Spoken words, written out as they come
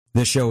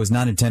This show is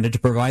not intended to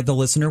provide the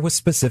listener with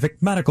specific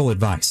medical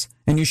advice,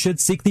 and you should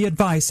seek the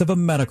advice of a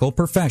medical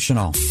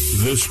professional.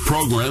 This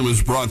program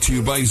is brought to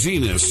you by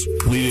Zenus,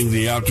 leading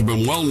the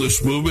optimum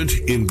wellness movement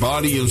in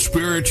body and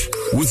spirit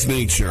with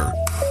nature.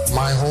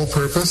 My whole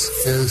purpose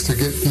is to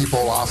get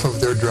people off of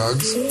their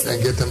drugs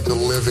and get them to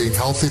live a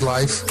healthy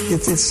life.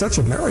 It's such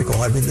a miracle.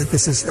 I mean,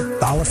 this is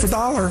dollar for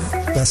dollar.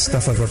 Best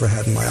stuff I've ever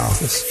had in my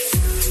office.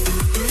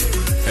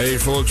 Hey,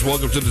 folks,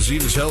 welcome to the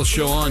Zenus Health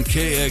Show on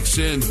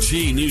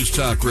KXNT News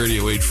Talk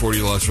Radio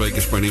 840 Las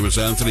Vegas. My name is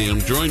Anthony.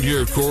 I'm joined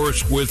here, of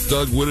course, with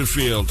Doug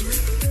Whitfield.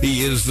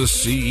 He is the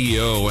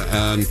CEO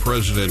and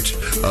president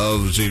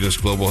of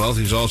Zenus Global Health.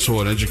 He's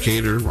also an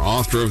educator,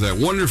 author of that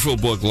wonderful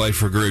book, Life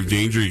for Grave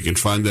Danger. You can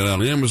find that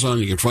on Amazon.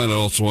 You can find it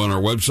also on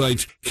our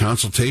website.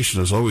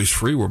 Consultation is always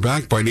free. We're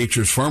back by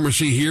Nature's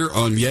Pharmacy here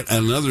on yet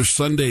another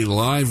Sunday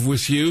live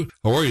with you.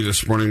 How are you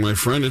this morning, my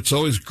friend? It's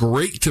always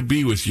great to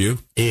be with you.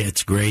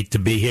 It's great to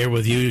be here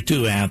with you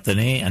too,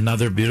 Anthony.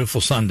 Another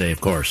beautiful Sunday, of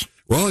course.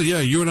 Well, yeah,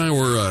 you and I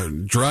were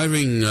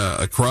driving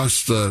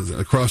across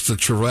the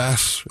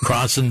Traverse.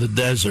 Crossing the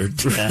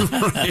desert.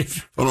 Right,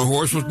 on a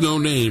horse with no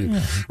name.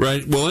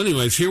 Right. Well,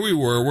 anyways, here we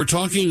were. We're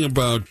talking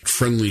about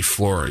friendly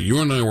flora. You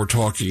and I were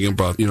talking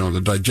about,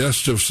 the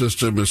digestive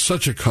system is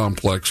such a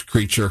complex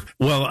creature.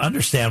 Well,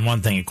 understand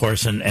one thing, of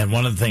course, and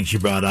one of the things you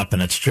brought up,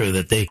 and it's true,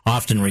 that they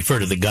often refer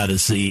to the gut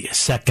as the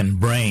second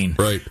brain.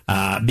 Right.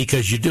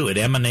 Because you do. It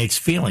emanates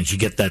feelings. You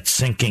get that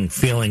sinking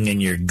feeling in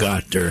your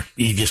gut, or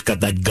you just got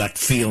that gut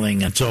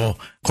feeling. And so, of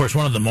course,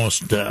 one of the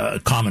most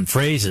common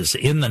phrases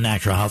in the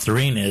natural health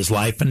arena is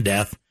life and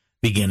death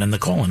begin in the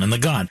colon, in the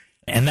gut.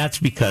 And that's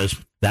because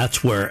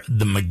that's where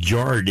the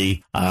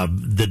majority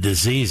of the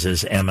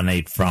diseases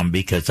emanate from,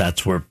 because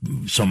that's where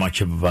so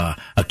much of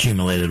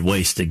accumulated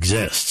waste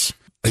exists.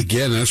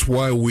 Again, that's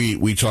why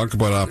we talk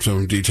about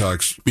optimum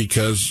detox,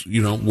 because,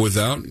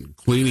 without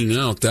cleaning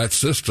out that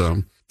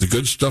system, the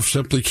good stuff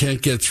simply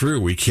can't get through.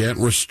 We can't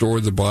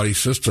restore the body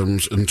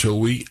systems until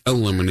we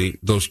eliminate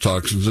those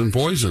toxins and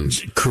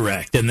poisons.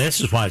 Correct. And this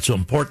is why it's so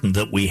important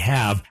that we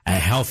have a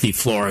healthy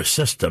flora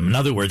system. In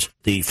other words,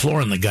 the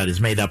flora in the gut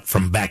is made up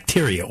from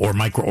bacteria or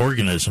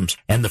microorganisms,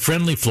 and the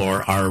friendly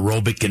flora are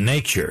aerobic in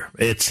nature.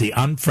 It's the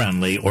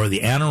unfriendly or the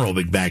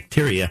anaerobic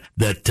bacteria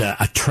that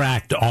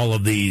attract all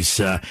of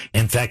these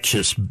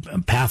infectious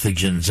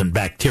pathogens and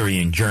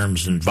bacteria and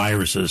germs and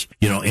viruses,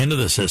 into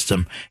the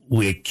system.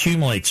 We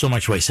accumulate so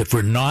much waste. If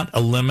we're not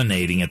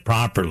eliminating it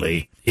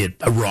properly,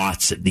 it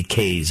rots, it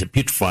decays, it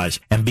putrefies,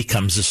 and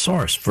becomes the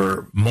source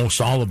for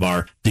most all of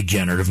our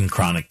degenerative and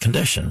chronic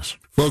conditions.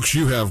 Folks,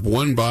 you have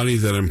one body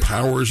that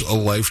empowers a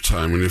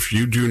lifetime, and if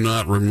you do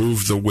not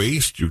remove the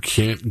waste, you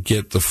can't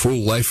get the full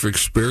life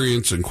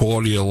experience and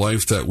quality of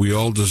life that we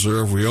all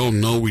deserve. We all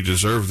know we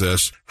deserve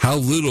this. How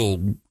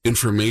little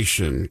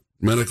information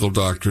medical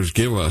doctors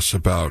give us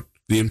about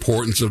the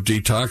importance of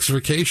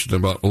detoxification,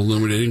 about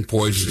eliminating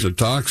poisons and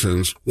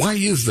toxins. Why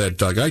is that,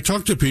 Doug? I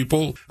talk to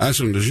people, ask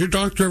them, does your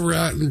doctor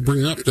ever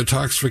bring up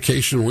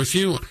detoxification with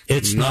you?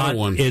 It's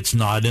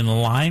not in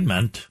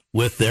alignment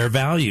with their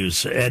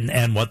values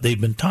and what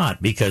they've been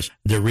taught, because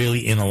they're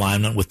really in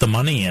alignment with the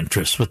money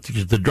interests,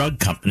 with the drug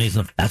companies.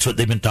 And that's what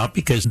they've been taught,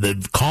 because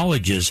the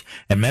colleges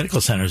and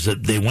medical centers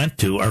that they went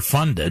to are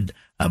funded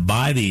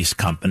by these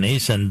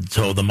companies, and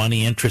so the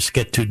money interests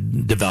get to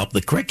develop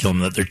the curriculum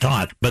that they're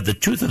taught. But the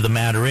truth of the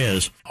matter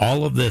is,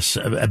 all of this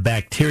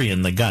bacteria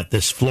in the gut,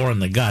 this flora in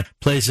the gut,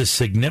 plays a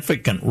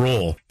significant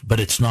role, but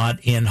it's not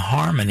in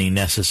harmony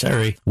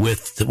necessary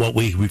with what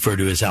we refer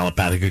to as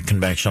allopathic or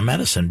conventional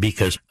medicine,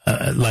 because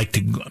I'd like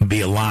to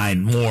be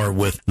aligned more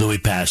with Louis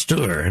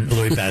Pasteur. And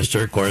Louis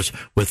Pasteur, of course,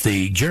 with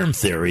the germ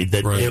theory,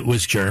 that right. It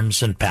was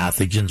germs and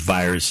pathogens,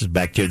 viruses,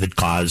 bacteria that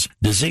cause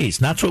disease.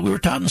 And that's what we were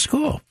taught in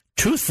school.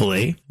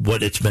 Truthfully,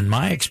 what it's been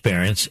my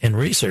experience in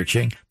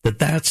researching,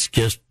 that's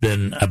just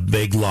been a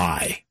big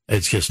lie.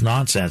 It's just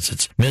nonsense.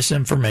 It's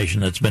misinformation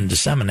that's been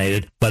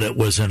disseminated, but it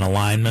was in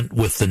alignment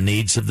with the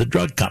needs of the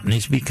drug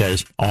companies,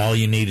 because all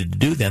you needed to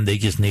do then, they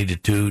just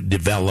needed to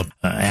develop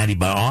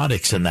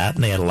antibiotics and that,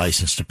 and they had a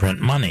license to print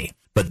money.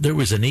 But there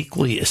was an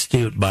equally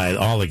astute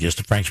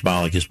biologist, a French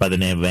biologist by the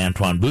name of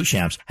Antoine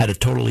Béchamp, had a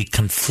totally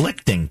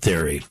conflicting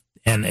theory.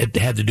 And it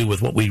had to do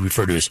with what we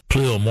refer to as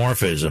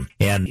pleomorphism.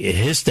 And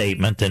his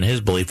statement and his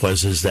belief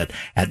is that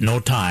at no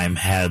time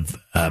have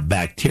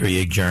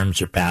bacteria,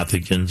 germs, or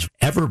pathogens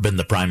ever been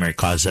the primary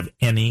cause of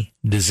any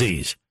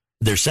disease.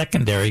 They're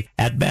secondary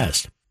at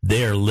best.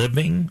 They're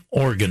living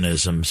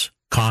organisms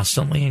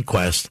constantly in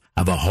quest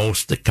of a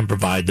host that can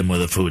provide them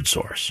with a food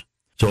source.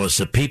 So it's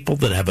the people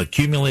that have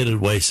accumulated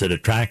waste that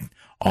attract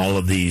all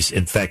of these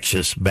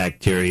infectious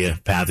bacteria,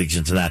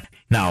 pathogens, and that.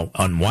 Now,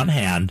 on one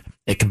hand,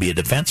 it can be a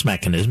defense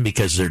mechanism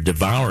because they're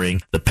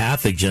devouring the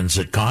pathogens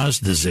that cause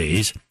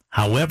disease.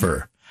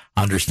 However,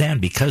 understand,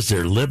 because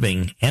they're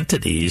living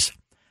entities,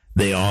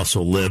 they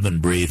also live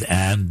and breathe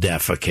and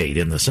defecate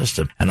in the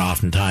system. And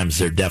oftentimes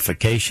their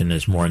defecation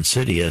is more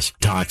insidious,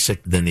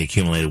 toxic than the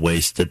accumulated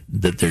waste that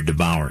they're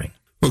devouring.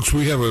 Folks,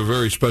 we have a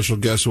very special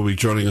guest who will be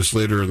joining us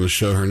later in the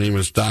show. Her name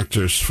is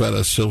Dr.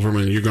 Sveta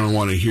Silverman. You're going to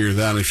want to hear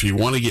that. If you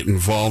want to get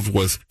involved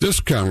with this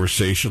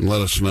conversation,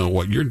 let us know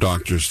what your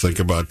doctors think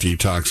about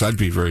detox. I'd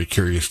be very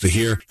curious to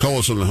hear. Call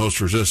us on the Host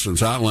Resistance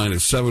hotline at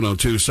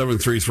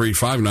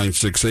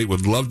 702-733-5968.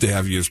 Would love to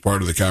have you as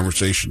part of the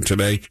conversation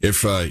today.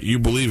 If you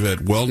believe that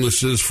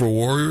wellness is for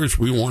warriors,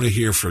 we want to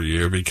hear from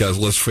you because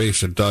let's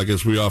face it, Doug,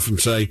 as we often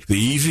say, the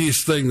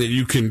easiest thing that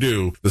you can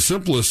do, the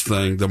simplest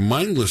thing, the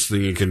mindless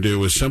thing you can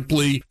do is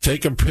simply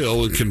take a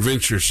pill and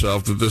convince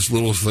yourself that this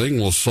little thing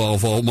will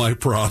solve all my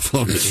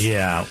problems.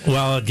 Yeah,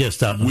 well,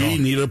 just we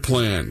need a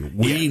plan.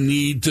 We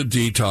need to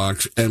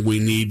detox, and we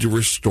need to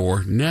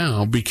restore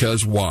now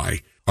because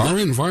why? Our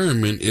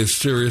environment is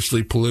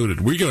seriously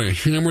polluted. We're going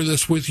to hammer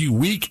this with you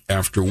week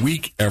after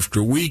week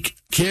after week.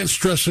 Can't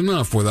stress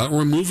enough, without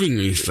removing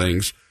these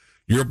things,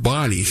 your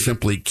body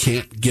simply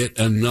can't get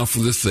enough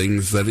of the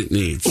things that it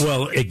needs.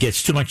 Well, it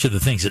gets too much of the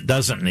things it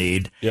doesn't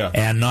need,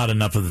 and not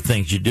enough of the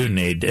things you do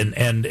need,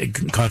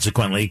 and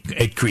consequently,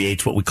 it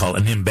creates what we call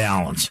an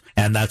imbalance.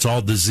 And that's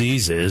all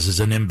disease is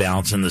an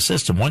imbalance in the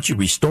system. Once you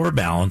restore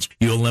balance,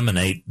 you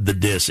eliminate the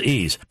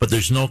dis-ease. But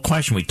there's no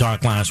question, we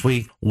talked last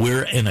week,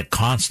 we're in a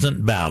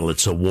constant battle.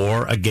 It's a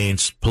war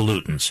against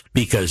pollutants.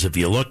 Because if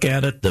you look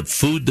at it, the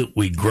food that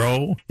we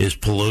grow is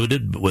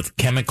polluted with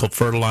chemical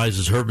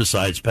fertilizers,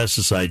 herbicides,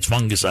 pesticides,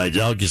 fungicides,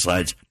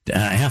 algicides,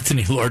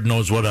 Anthony, Lord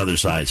knows what other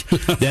sides.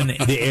 Then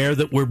the air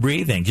that we're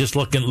breathing, just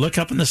look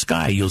up in the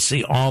sky, you'll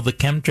see all the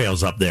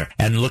chemtrails up there.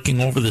 And looking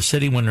over the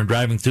city when we're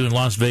driving through in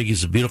Las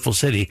Vegas, a beautiful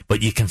city,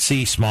 but you can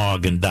see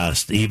smog and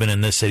dust, even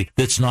in this city,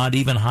 that's not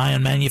even high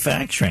in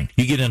manufacturing.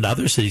 You get into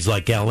other cities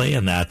like LA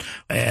and that,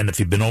 and if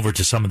you've been over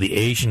to some of the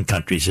Asian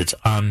countries, it's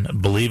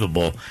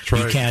unbelievable.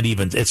 Right. You can't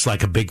even, it's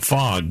like a big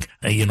fog,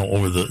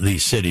 over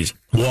these cities.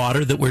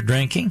 Water that we're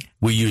drinking,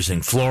 we're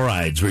using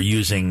fluorides, we're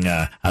using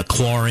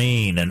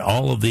chlorine, and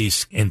all of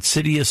these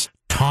insidious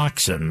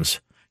toxins,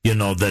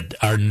 that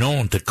are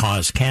known to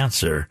cause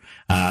cancer.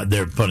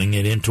 They're putting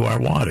it into our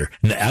water.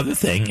 And the other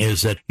thing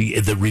is that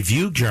the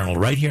Review Journal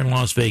right here in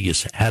Las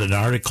Vegas had an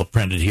article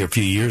printed here a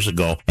few years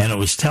ago, and it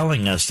was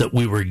telling us that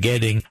we were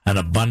getting an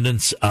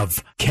abundance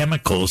of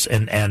chemicals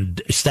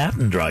and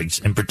statin drugs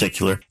in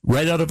particular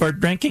right out of our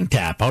drinking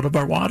tap, out of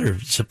our water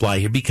supply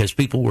here, because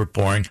people were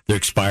pouring their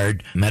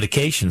expired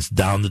medications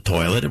down the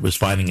toilet. It was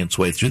finding its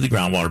way through the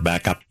groundwater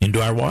back up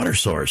into our water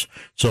source.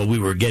 So we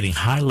were getting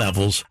high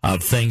levels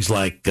of things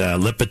like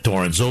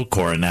Lipitor and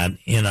Zocor and that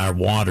in our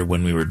water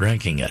when we were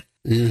drinking it.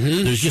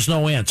 Mm-hmm. There's just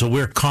no end. So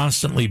we're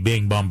constantly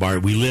being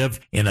bombarded. We live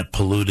in a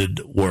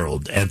polluted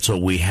world, and so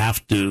we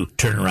have to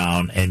turn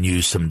around and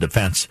use some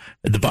defense.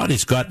 The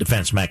body's got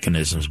defense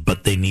mechanisms,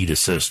 but they need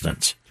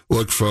assistance.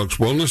 Look, folks,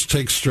 wellness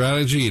takes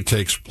strategy, it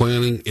takes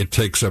planning, it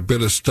takes a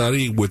bit of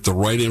study with the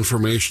right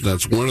information.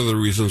 That's one of the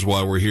reasons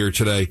why we're here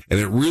today, and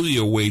it really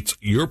awaits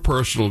your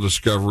personal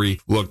discovery.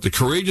 Look, the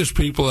courageous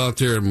people out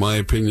there, in my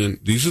opinion,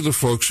 these are the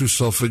folks who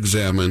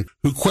self-examine,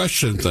 who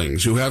question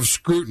things, who have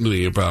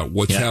scrutiny about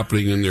what's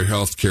happening in their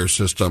healthcare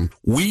system.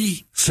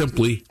 We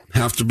simply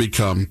have to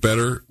become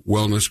better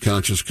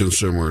wellness-conscious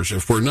consumers.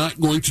 If we're not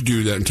going to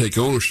do that and take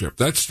ownership,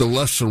 that's the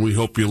lesson we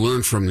hope you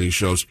learn from these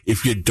shows.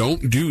 If you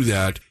don't do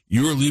that,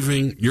 you're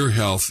leaving your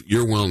health,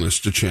 your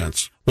wellness to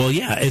chance. Well,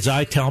 yeah, as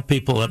I tell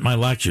people at my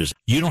lectures,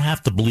 you don't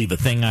have to believe a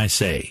thing I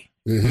say.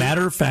 Mm-hmm.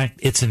 Matter of fact,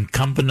 it's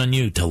incumbent on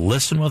you to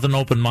listen with an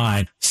open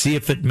mind, see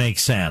if it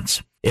makes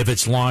sense, if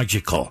it's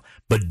logical,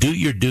 but do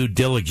your due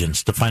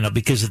diligence to find out,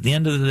 because at the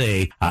end of the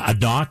day, a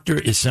doctor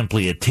is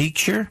simply a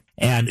teacher,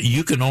 and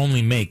you can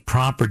only make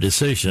proper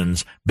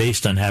decisions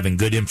based on having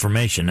good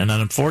information. And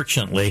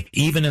unfortunately,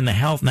 even in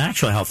the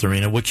natural health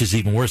arena, which is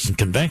even worse than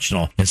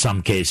conventional in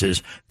some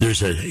cases,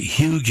 there's a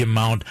huge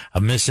amount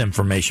of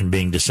misinformation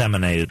being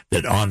disseminated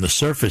that on the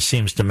surface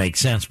seems to make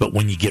sense. But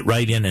when you get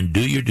right in and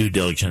do your due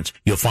diligence,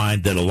 you'll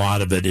find that a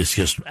lot of it is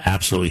just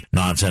absolutely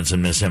nonsense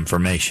and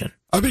misinformation.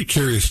 I'd be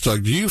curious,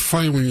 Doug, do you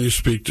find when you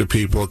speak to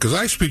people, because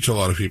I speak to a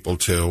lot of people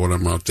too when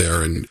I'm out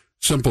there, and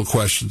simple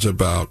questions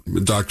about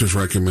doctors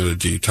recommended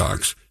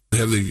detox.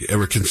 Have they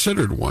ever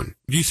considered one?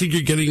 Do you think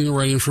you're getting the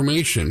right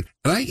information?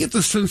 And I get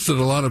the sense that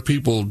a lot of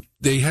people,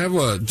 they have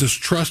a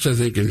distrust, I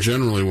think, in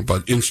general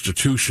about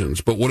institutions.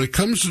 But when it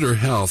comes to their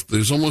health,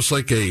 there's almost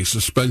like a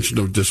suspension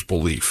of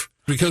disbelief.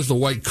 Because the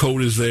white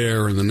coat is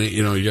there and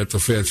you got the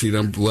fancy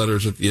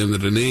letters at the end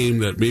of the name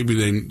that maybe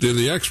they're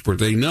the expert.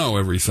 They know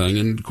everything.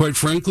 And quite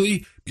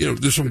frankly,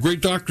 there's some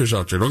great doctors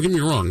out there. Don't get me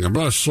wrong. I'm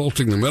not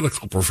assaulting the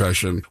medical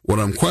profession. What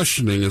I'm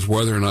questioning is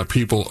whether or not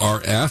people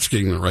are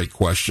asking the right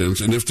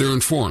questions and if they're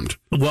informed.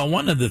 Well,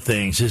 one of the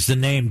things is the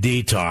name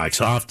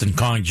d-tox often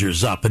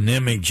conjures up an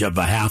image of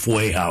a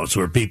halfway house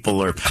where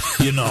people are,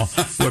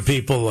 where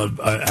people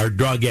are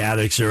drug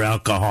addicts or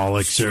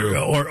alcoholics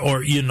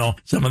or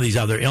some of these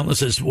other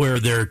illnesses where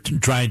they're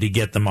trying to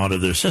get them out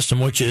of their system,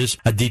 which is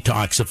a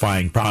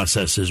detoxifying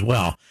process as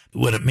well.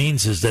 What it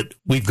means is that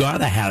we've got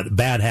to have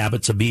bad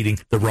habits of eating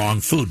the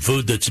wrong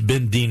food that's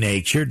been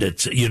denatured.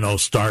 It's,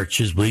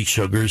 starches, bleach,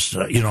 sugars,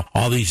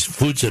 all these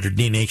foods that are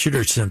denatured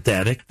or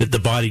synthetic that the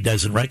body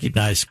doesn't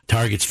recognize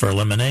targets for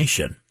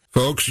elimination.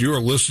 Folks, you are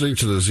listening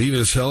to the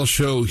Zenus Health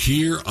Show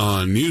here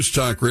on News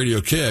Talk Radio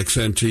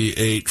KXNT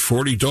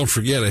 840. Don't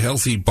forget, a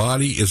healthy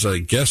body is a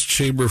guest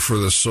chamber for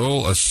the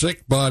soul. A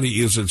sick body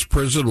is its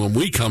prison. When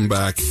we come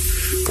back,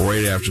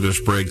 right after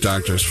this break,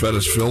 Dr.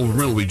 Sveta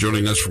Silverman will be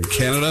joining us from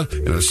Canada,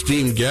 an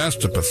esteemed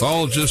guest, a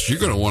pathologist. You're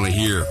going to want to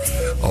hear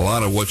a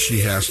lot of what she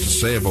has to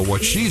say about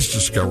what she's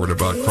discovered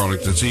about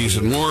chronic disease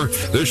and more.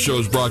 This show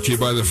is brought to you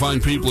by the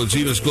fine people at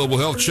Zenus Global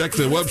Health. Check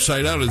the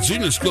website out at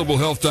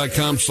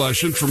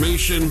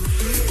zenusglobalhealth.com/information.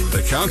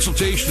 The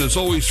consultation is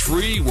always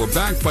free. We're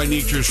backed by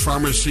Nature's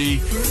Pharmacy.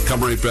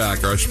 Come right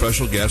back. Our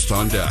special guest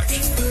on deck.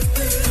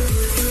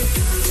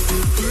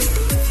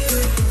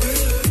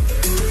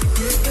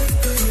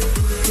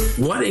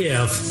 What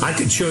if I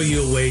could show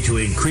you a way to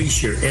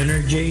increase your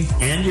energy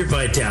and your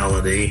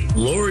vitality,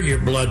 lower your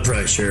blood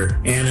pressure,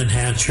 and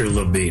enhance your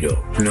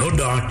libido? No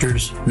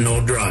doctors,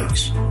 no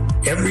drugs.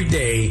 Every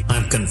day,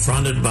 I'm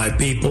confronted by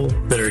people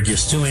that are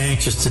just too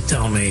anxious to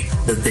tell me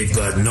that they've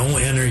got no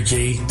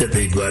energy, that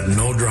they've got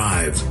no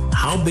drive.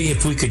 How be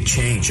if we could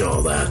change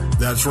all that?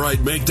 That's right.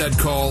 Make that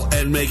call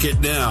and make it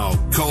now.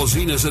 Call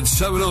Zenus at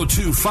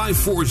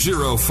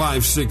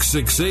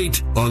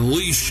 702-540-5668.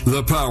 Unleash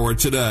the power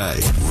today.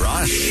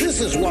 Rush.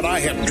 This is what I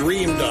have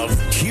dreamed of.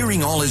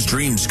 Hearing all his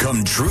dreams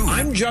come true.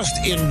 I'm just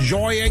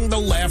enjoying the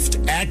left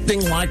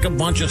acting like a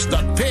bunch of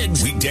stuck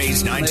pigs.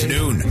 Weekdays 9 to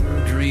noon.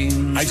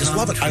 I just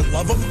love it. I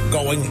love them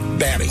going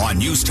batty. On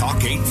News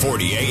Talk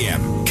 840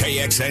 AM,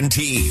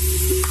 KXNT.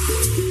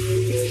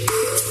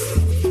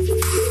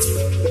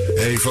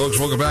 Hey, folks,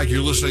 welcome back.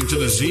 You're listening to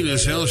the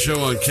Zenus Health Show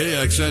on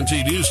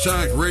KXNT News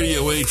Talk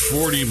Radio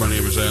 840. My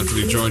name is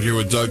Anthony, joined here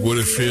with Doug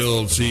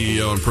Whitfield,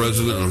 CEO and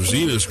President of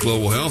Zenus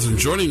Global Health. And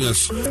joining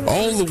us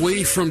all the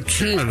way from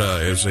Canada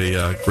is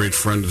a great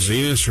friend of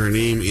Zenus. Her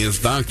name is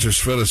Dr.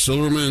 Sveta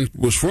Silverman,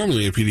 was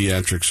formerly a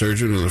pediatric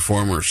surgeon in the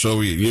former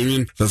Soviet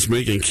Union. That's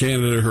making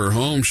Canada her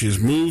home. She's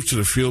moved to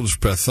the field of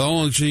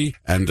pathology,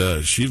 and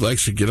she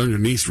likes to get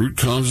underneath root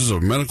causes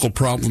of medical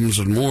problems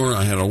and more.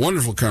 I had a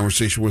wonderful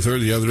conversation with her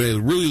the other day.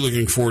 Really looking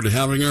forward to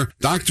having her.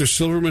 Dr.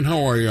 Silverman,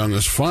 how are you on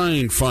this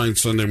fine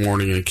Sunday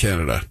morning in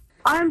Canada?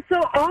 I'm so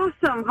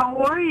awesome. How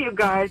are you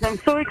guys? I'm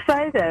so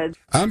excited.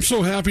 I'm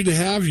so happy to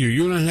have you.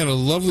 You and I had a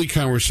lovely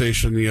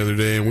conversation the other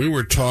day, and we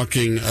were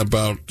talking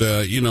about,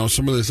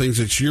 some of the things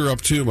that you're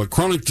up to, about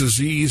chronic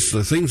disease,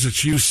 the things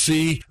that you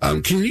see.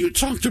 Can you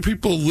talk to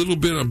people a little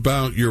bit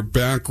about your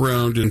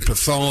background in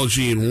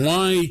pathology and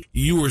why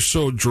you were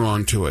so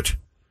drawn to it?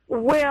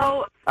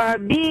 Well,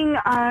 being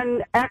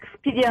an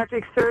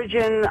ex-pediatric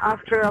surgeon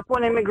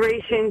upon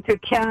immigration to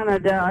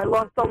Canada, I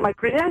lost all my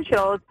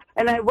credentials,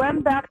 and I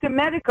went back to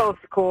medical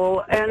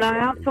school, and I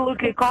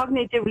absolutely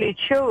cognitively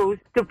chose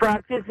to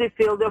practice the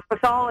field of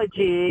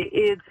pathology.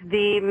 It's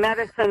the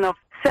medicine of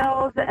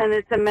cells, and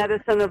it's a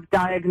medicine of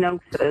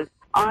diagnosis.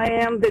 I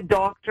am the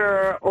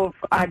doctor of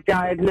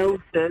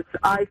diagnosis.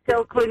 I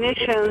tell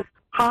clinicians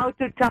how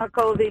to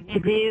tackle the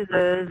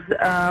diseases,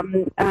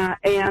 and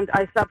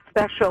I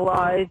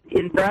subspecialize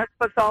in breast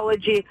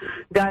pathology,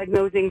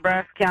 diagnosing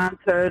breast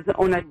cancers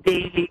on a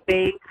daily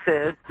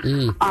basis.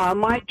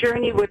 My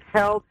journey with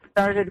health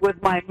started with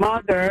my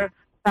mother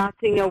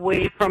passing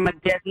away from a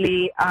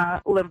deadly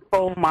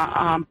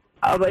lymphoma.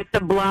 It's a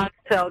blood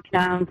cell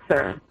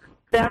cancer.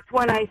 That's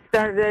when I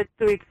started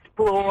to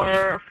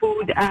explore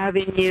food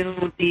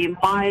avenue, the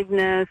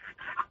mindness,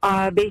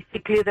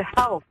 basically the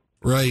health.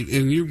 Right,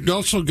 and you've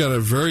also got a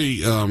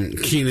very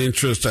keen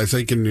interest, I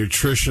think, in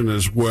nutrition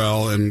as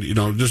well, and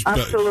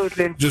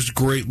Absolutely. Just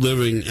great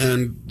living.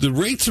 And the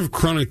rates of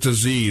chronic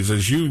disease,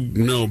 as you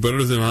know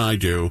better than I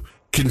do,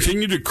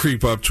 continue to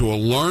creep up to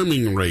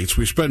alarming rates.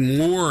 We spend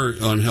more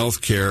on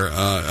health care.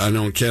 I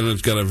know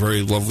Canada's got a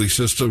very lovely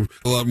system,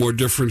 a lot more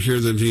different here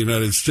than the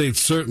United States,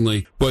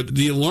 certainly. But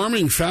the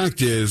alarming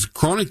fact is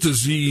chronic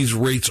disease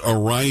rates are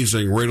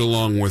rising right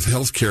along with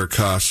health care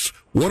costs.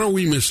 What are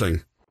we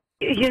missing?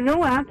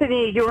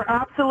 Anthony, you're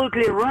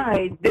absolutely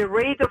right. The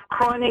rate of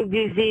chronic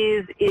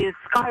disease is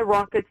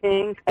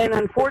skyrocketing, and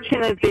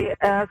unfortunately,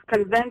 as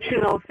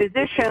conventional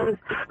physicians,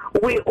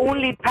 we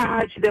only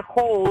patch the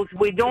holes.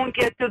 We don't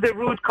get to the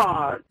root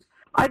cause.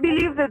 I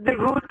believe that the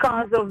root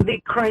cause of the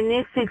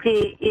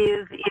chronicity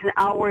is in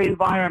our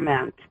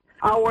environment.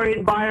 Our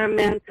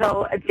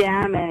environmental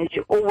damage,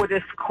 or what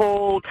is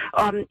called,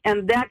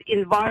 and that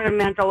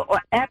environmental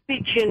or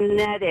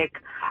epigenetic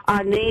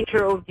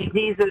nature of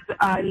diseases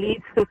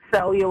leads to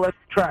cellular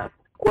stress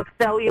or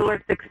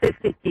cellular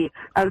toxicity.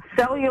 And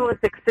cellular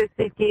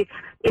toxicity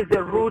is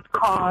the root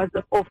cause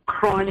of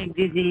chronic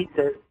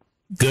diseases.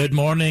 Good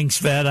morning,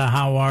 Sveta.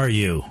 How are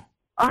you?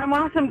 I'm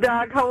awesome,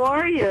 Doug. How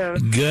are you?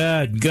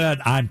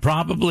 Good. I'm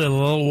probably a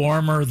little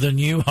warmer than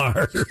you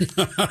are.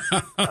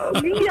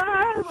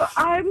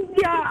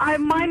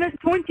 I'm minus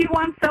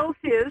 21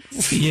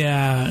 Celsius.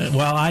 Yeah,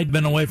 well, I've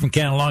been away from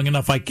Canada long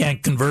enough. I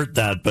can't convert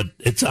that, but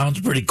it sounds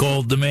pretty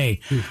cold to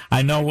me.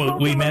 I know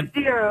we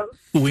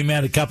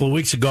met a couple of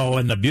weeks ago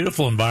in a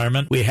beautiful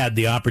environment. We had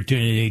the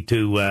opportunity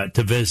to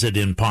visit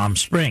in Palm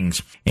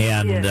Springs,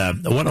 and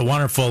what a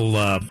wonderful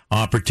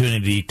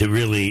opportunity to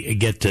really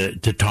get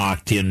to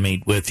talk to you and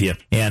meet with you.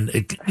 And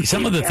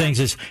some of the things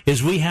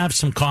is we have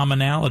some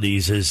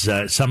commonalities. Is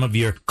some of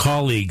your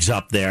colleagues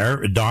up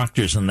there,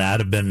 doctors and that,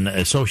 have been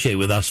associated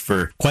with us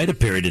for quite a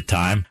period of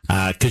time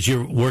because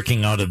you're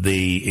working out of the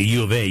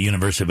U of A,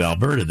 University of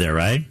Alberta there,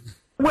 right?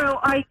 Well,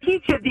 I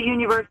teach at the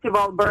University of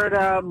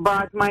Alberta,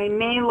 but my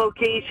main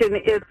location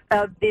is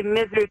at the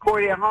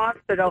Misericordia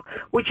Hospital,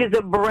 which is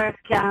a breast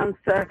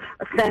cancer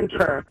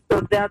center.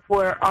 So that's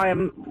where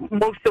I'm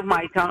most of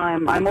my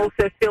time. I'm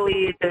also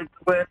affiliated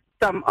with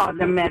some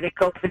other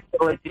medical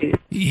facilities.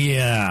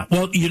 Yeah.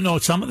 Well,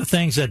 some of the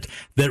things that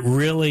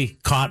really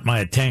caught my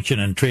attention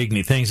and intrigued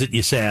me, things that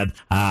you said,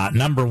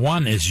 number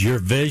one is your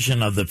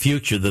vision of the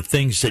future, the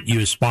things that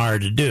you aspire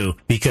to do,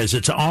 because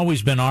it's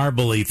always been our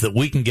belief that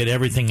we can get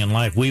everything in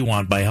life we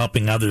want by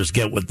helping others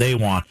get what they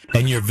want.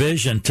 And your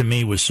vision to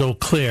me was so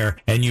clear,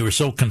 and you were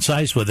so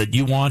concise with it.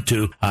 You want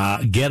to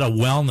get a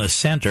wellness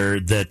center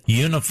that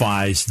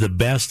unifies the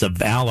best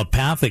of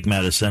allopathic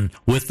medicine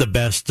with the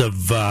best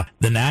of the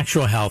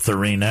natural health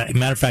arena. As a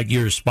matter of fact,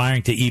 you're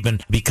aspiring to even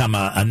become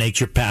a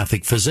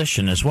naturopathic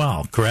physician as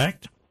well,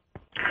 correct?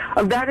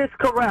 That is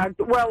correct.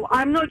 Well,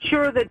 I'm not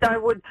sure that I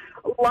would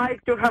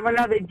like to have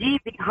another D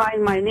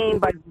behind my name,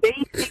 but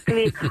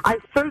basically I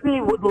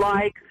certainly would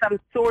like some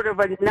sort of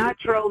a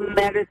natural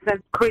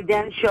medicine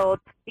credential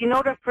in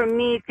order for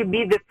me to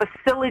be the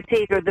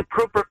facilitator, the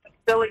proper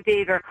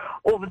facilitator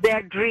of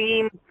that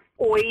dream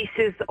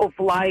oasis of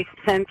life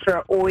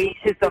center,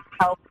 oasis of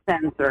health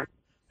center.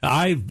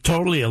 I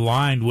totally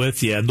aligned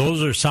with you, and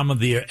those are some of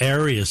the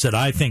areas that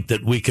I think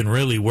that we can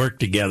really work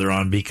together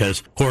on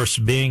because, of course,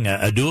 being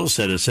a dual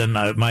citizen,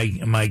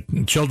 my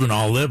children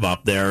all live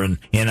up there in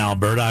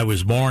Alberta. I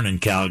was born in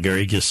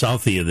Calgary, just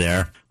south of you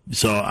there.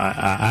 So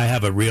I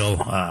have a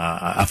real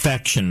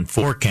affection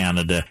for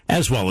Canada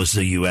as well as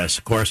the U.S.,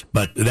 of course.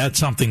 But that's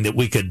something that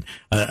we could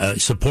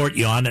support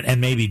you on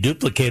and maybe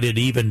duplicate it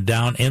even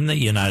down in the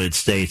United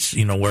States,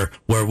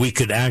 where we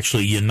could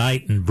actually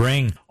unite and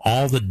bring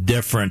all the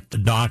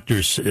different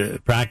doctors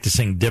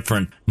practicing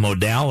different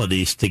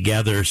modalities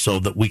together so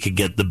that we could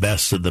get the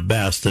best of the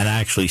best and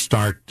actually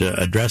start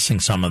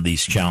addressing some of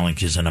these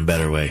challenges in a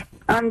better way.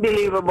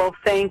 Unbelievable.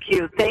 Thank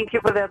you. Thank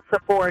you for that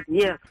support.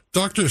 Yes.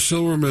 Dr.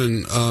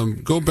 Silverman,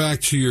 go back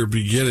to your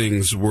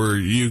beginnings where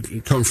you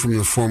come from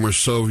the former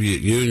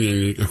Soviet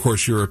Union. Of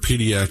course, you're a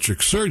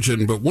pediatric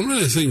surgeon, but one of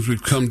the things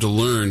we've come to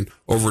learn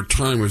over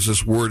time is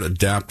this word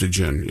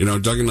adaptogen.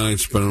 Doug and I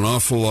spent an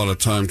awful lot of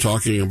time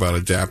talking about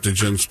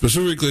adaptogens,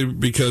 specifically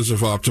because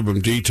of Optimum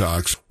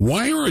D-tox.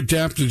 Why are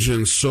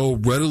adaptogens so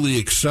readily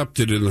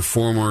accepted in the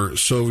former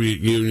Soviet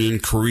Union,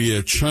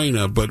 Korea,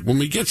 China, but when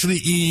we get to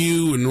the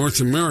EU and North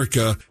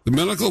America, the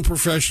medical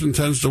profession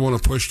tends to want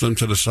to push them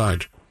to the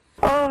side?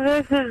 Oh,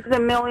 this is the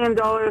 $1 million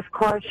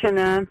question,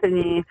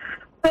 Anthony.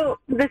 So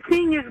the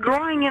thing is,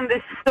 growing in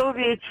the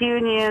Soviet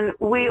Union,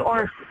 we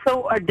are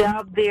so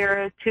adapt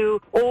there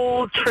to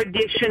old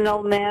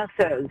traditional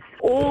methods.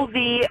 All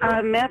the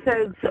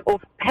methods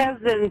of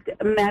peasant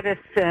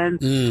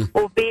medicine,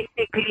 or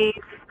basically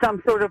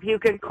some sort of, you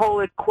can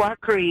call it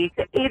quackery,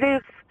 it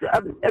is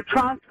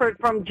transferred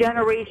from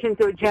generation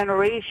to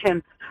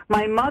generation.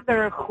 My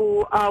mother,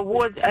 who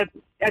was a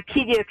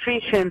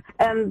pediatrician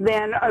and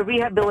then a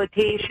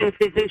rehabilitation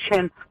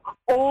physician,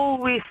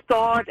 always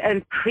taught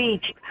and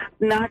preached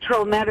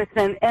natural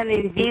medicine and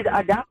indeed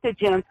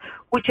adaptogens,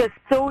 which is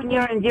so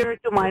near and dear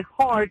to my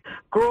heart,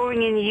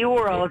 growing in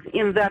Urals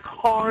in that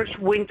harsh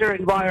winter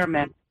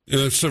environment. And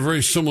it's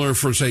very similar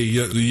for, say,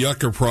 the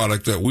Yucca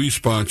product that we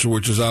sponsor,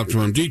 which is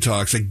Optimum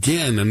D-tox.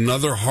 Again,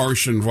 another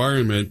harsh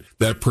environment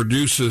that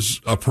produces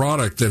a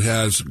product that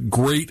has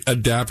great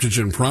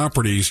adaptogen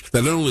properties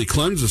that not only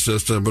cleanse the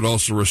system, but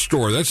also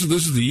restore. This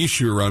is the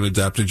issue around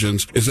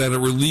adaptogens, is that it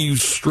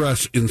relieves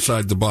stress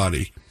inside the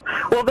body.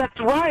 Well, that's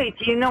right.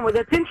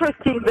 That's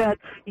interesting that,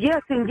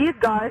 yes, indeed,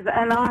 guys,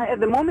 and at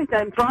the moment,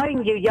 I'm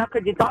trying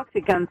Yucca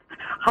detoxicants.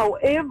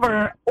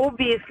 However,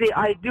 obviously,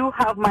 I do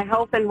have my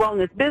health and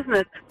wellness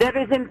business that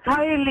is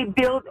entirely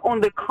built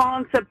on the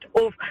concept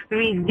of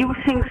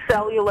reducing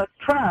cellular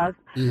stress,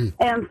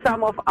 and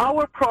some of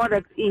our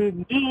products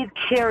indeed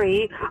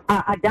carry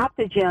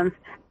adaptogens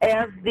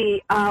as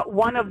the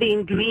one of the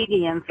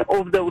ingredients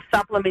of those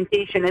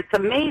supplementation. It's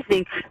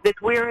amazing that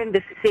we're in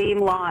the same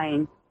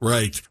line.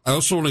 Right. I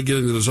also want to get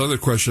into this other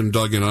question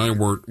Doug and I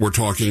were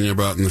talking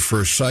about in the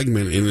first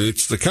segment, and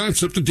it's the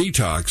concept of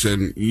detox.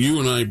 And you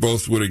and I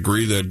both would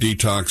agree that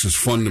detox is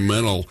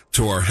fundamental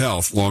to our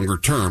health longer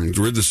term.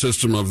 Rid the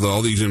system of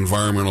all these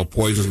environmental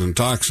poisons and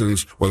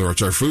toxins, whether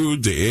it's our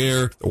food, the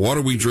air, the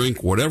water we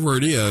drink, whatever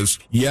it is.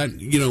 Yet,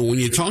 when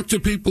you talk to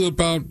people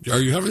about,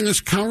 are you having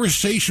this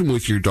conversation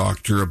with your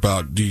doctor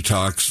about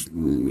detox?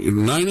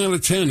 9 out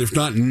of 10, if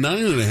not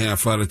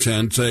 9.5 out of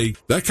 10, say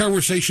that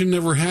conversation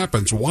never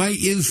happens. Why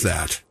is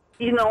that?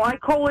 I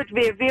call it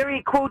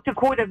very, quote to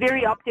quote, a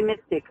very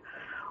optimistic.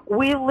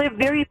 We live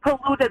very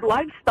polluted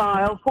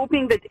lifestyle,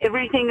 hoping that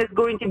everything is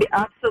going to be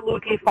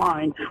absolutely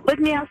fine. Let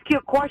me ask you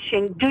a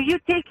question. Do you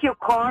take your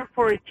car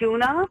for a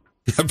tune-up?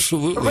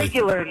 Absolutely.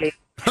 Regularly.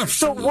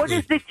 Absolutely. So what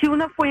is the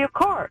tune-up for your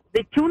car?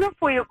 The tune-up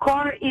for your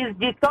car is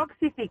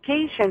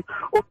detoxification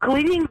or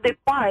cleaning the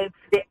pipes,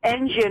 the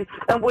engine,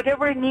 and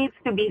whatever needs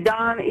to be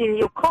done in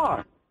your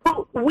car.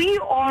 Well, we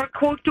are,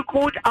 quote to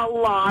quote,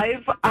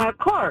 alive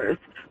cars.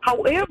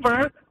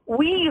 However,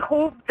 we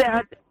hope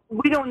that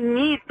we don't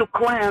need to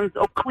cleanse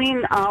or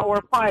clean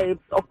our pipes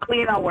or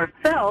clean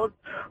ourselves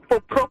for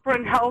proper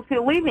and healthy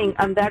living,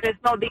 and that is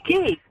not the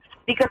case,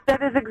 because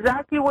that is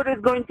exactly what is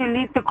going to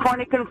lead to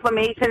chronic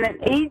inflammation and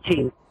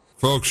aging.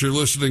 Folks, you're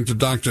listening to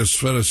Dr.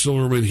 Sveta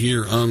Silverman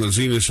here on the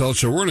Zenus Health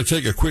Show. We're going to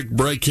take a quick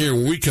break here.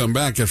 When we come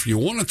back, if you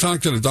want to talk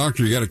to the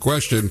doctor, you got a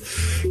question,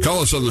 call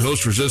us on the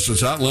Host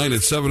Resistance hotline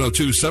at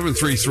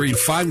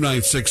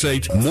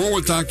 702-733-5968. More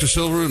with Dr.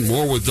 Silverman,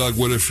 more with Doug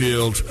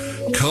Winterfield.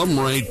 Come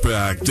right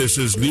back. This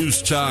is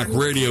News Talk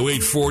Radio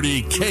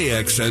 840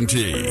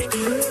 KXNT.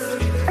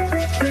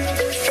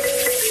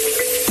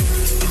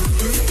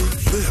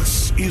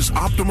 This is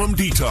Optimum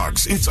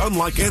Detox. It's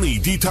unlike any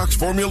detox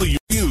formula you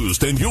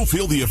used, and you'll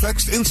feel the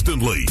effects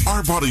instantly.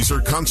 Our bodies are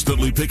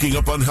constantly picking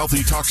up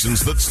unhealthy toxins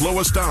that slow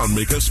us down,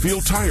 make us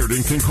feel tired,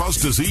 and can cause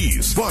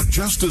disease. But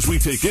just as we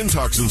take in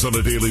toxins on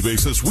a daily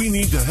basis, we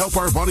need to help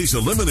our bodies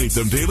eliminate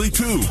them daily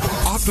too.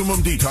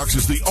 Optimum Detox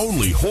is the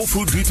only whole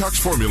food detox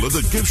formula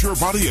that gives your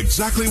body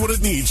exactly what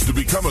it needs to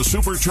become a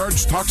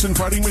supercharged toxin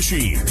fighting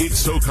machine. It's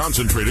so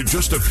concentrated,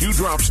 just a few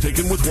drops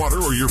taken with water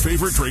or your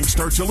favorite drink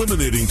starts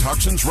eliminating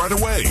toxins right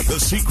away. The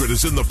secret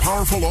is in the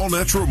powerful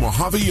all-natural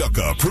Mojave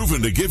Yucca,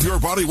 proven to give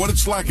your body what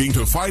it's lacking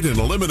to fight and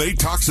eliminate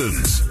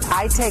toxins.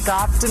 I take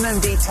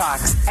Optimum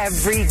Detox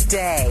every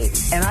day,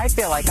 and I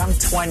feel like I'm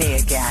 20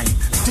 again.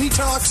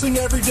 Detoxing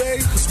every day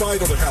is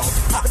vital to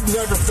health. I've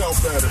never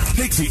felt better.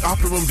 Take the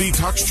Optimum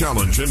Detox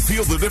Challenge and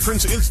feel the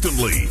difference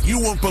instantly.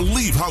 You won't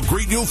believe how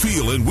great you'll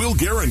feel, and we'll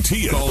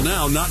guarantee it. Call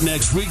now, not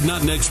next week,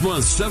 not next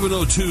month.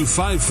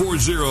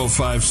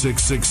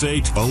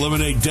 702-540-5668.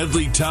 Eliminate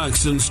deadly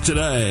toxins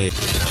today.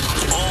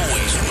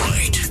 Always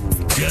right.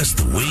 Just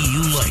the way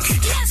you like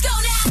it. Let's go now.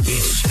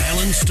 It's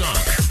Alan Stock,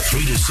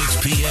 3 to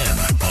 6 p.m.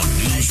 on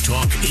News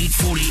Talk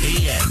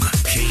 840 AM,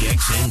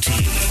 KXNT.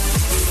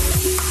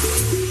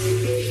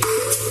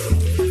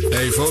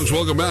 Hey, folks,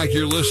 welcome back.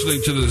 You're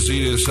listening to the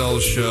Zenus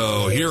Health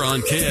Show here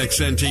on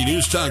KXNT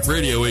News Talk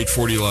Radio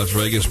 840 Las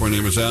Vegas. My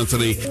name is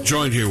Anthony,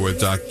 joined here with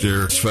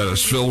Dr. Sveta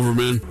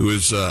Silverman, who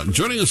is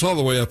joining us all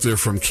the way up there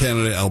from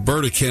Canada,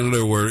 Alberta,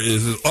 Canada, where it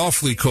is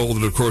awfully cold.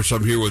 And, of course,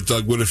 I'm here with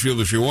Doug Winterfield.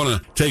 If you want to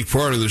take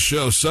part in the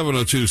show,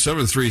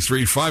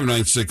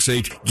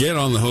 702-733-5968. Get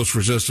on the Host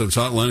Resistance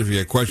hotline if you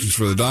got questions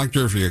for the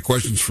doctor, if you got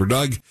questions for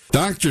Doug.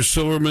 Dr.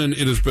 Silverman,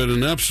 it has been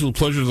an absolute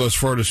pleasure thus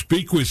far to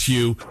speak with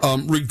you.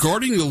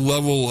 Regarding the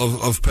level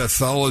of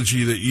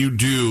pathology that you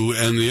do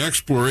and the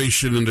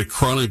exploration into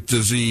chronic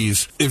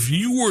disease, if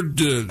you were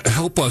to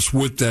help us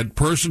with that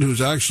person who's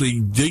actually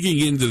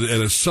digging into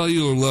at a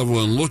cellular level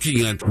and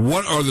looking at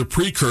what are the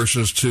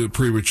precursors to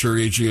premature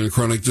aging and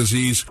chronic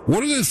disease,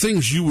 what are the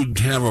things you would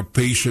have a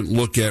patient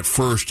look at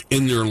first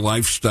in their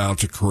lifestyle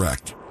to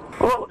correct?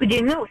 Well,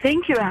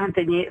 thank you,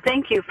 Anthony.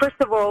 Thank you. First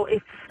of all,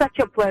 it's such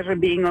a pleasure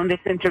being on this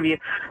interview.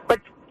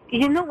 But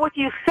what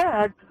you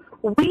said,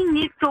 we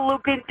need to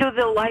look into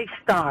the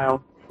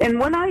lifestyle. And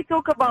when I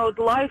talk about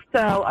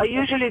lifestyle, I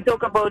usually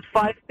talk about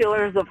 5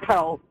 pillars of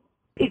health.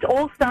 It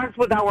all starts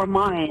with our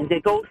mind.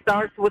 It all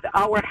starts with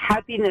our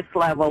happiness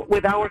level,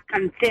 with our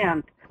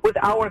content, with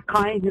our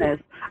kindness.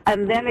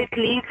 And then it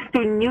leads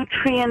to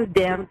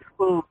nutrient-dense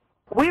food.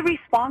 We're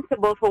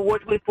responsible for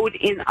what we put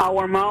in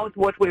our mouth,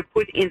 what we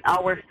put in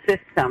our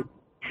system.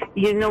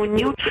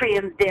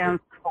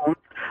 Nutrient-dense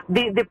foods,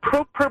 the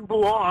proper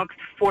blocks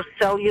for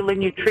cellular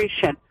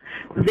nutrition.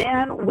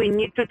 Then we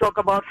need to talk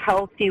about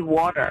healthy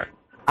water.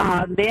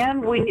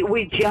 Then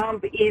we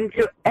jump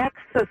into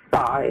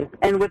exercise.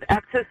 And with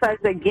exercise,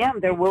 again,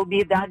 there will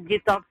be that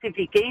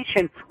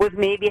detoxification with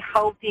maybe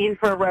healthy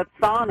infrared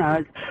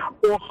saunas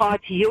or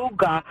hot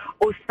yoga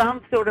or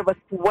some sort of a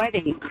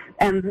sweating.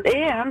 And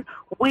then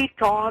we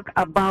talk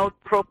about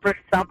proper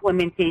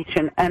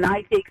supplementation. And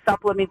I take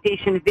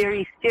supplementation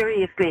very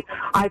seriously.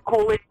 I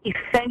call it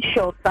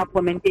essential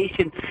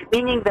supplementation,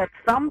 meaning that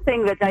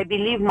something that I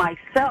believe my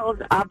cells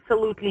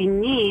absolutely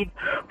need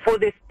for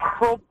this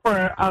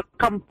proper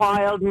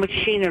compiled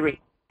machinery.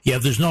 Yeah,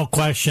 there's no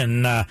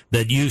question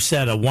that you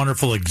set a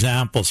wonderful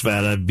example,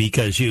 Sveta,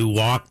 because you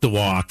walk the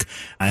walk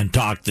and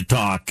talk the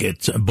talk.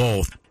 It's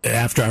both.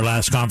 After our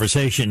last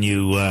conversation,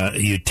 you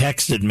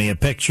texted me a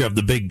picture of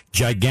the big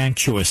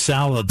gigantuous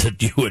salad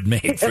that you had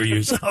made for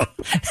yourself.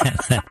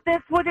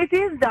 That's what it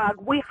is,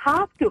 Doug. We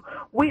have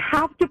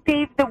to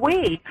pave the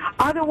way.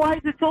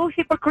 Otherwise, it's all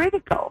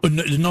hypocritical.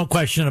 There's no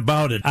question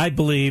about it. I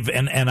believe,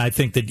 and I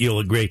think that you'll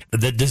agree,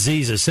 that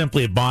disease is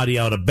simply a body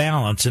out of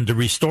balance, and to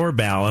restore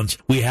balance,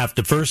 we have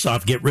to first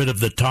off get rid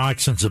of the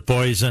toxins, the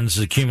poisons,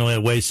 the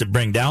accumulated waste that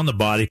bring down the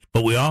body,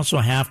 but we also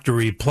have to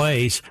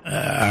replace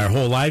our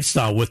whole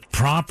lifestyle with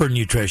proper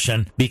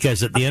nutrition,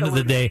 because at the end of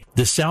the day,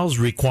 the cells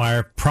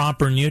require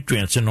proper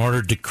nutrients in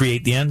order to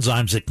create the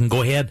enzymes that can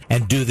go ahead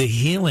and do the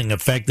healing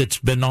effect that's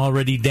been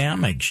already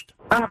damaged.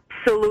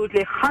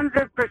 Absolutely,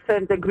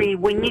 100% agree.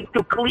 We need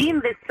to clean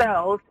the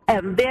cells,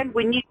 and then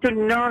we need to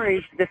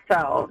nourish the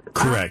cells.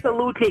 Correct.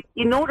 Absolutely.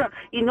 In order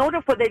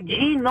for the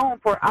genome,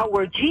 for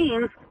our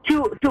genes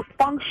to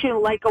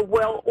function like a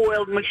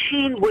well-oiled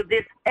machine with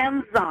these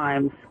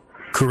enzymes.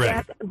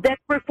 Correct. That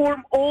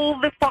perform all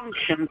the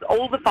functions.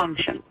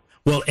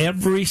 Well,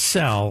 every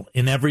cell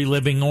in every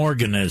living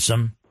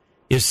organism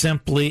is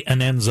simply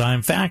an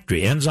enzyme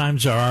factory.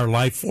 Enzymes are our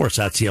life force.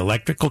 That's the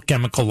electrical,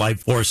 chemical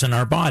life force in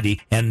our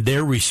body, and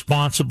they're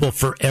responsible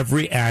for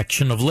every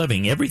action of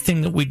living.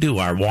 Everything that we do,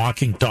 our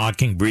walking,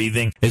 talking,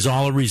 breathing, is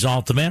all a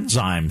result of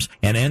enzymes.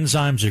 And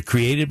enzymes are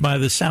created by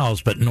the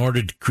cells, but in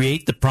order to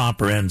create the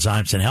proper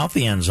enzymes and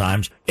healthy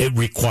enzymes, it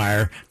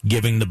require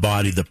giving the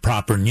body the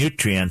proper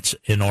nutrients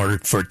in order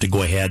for it to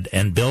go ahead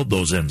and build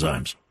those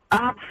enzymes.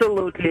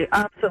 Absolutely.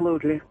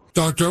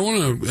 Doctor, I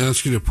want to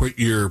ask you to put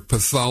your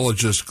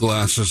pathologist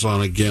glasses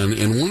on again.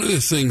 And one of the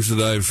things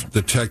that I've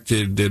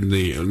detected in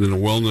the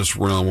wellness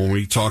realm when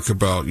we talk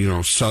about,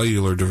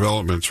 cellular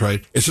developments,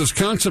 right? It's this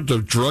concept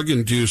of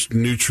drug-induced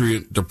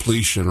nutrient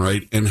depletion,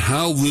 right? And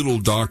how little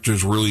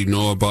doctors really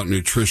know about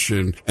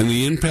nutrition and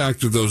the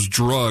impact of those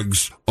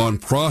drugs on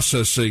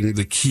processing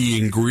the key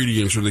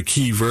ingredients or the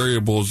key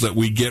variables that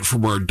we get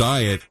from our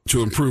diet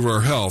to improve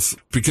our health.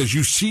 Because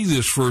you see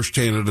this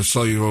firsthand at a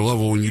cellular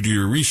level when you do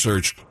your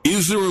research.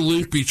 Is there a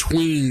link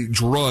between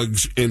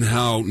drugs and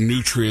how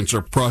nutrients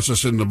are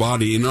processed in the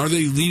body, and are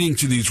they leading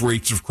to these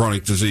rates of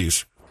chronic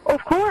disease?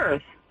 Of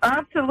course,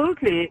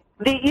 absolutely.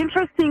 The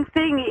interesting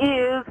thing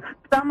is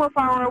some of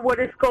our what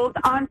is called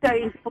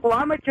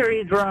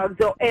anti-inflammatory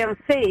drugs, or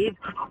NSAIDs,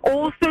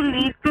 also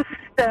lead to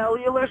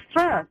cellular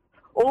stress,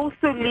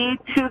 also lead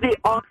to the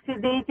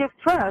oxidative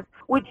stress,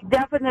 which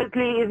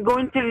definitely is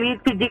going to lead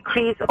to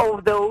decrease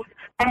of those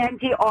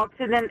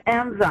antioxidant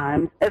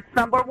enzymes. That's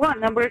number one.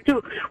 Number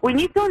two, we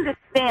need to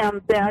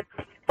understand that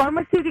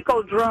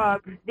pharmaceutical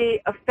drugs,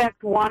 they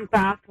affect one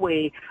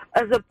pathway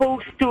as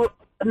opposed to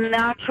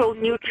natural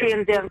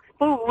nutrient-dense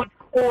foods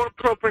or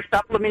proper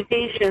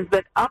supplementations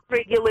that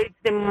upregulates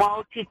the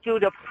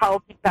multitude of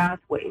healthy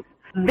pathways.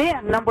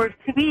 Then number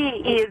three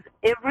is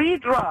every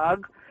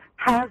drug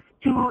has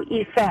two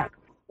effects.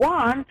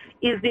 One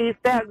is the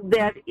effect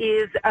that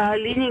is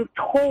leaning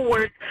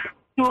towards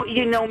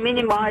to,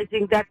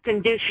 minimizing that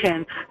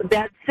condition,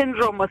 that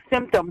syndrome or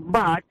symptom.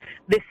 But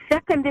the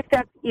second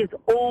effect is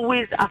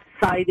always a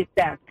side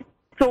effect.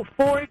 So,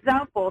 for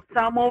example,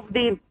 some of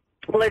the,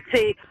 let's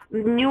say,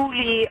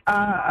 newly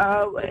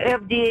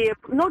FDA,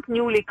 not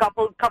newly,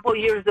 couple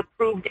years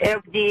approved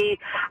FDA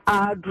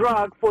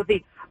drug for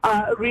the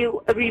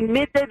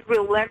remitted,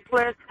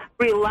 relentless,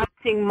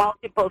 relapsing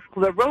multiple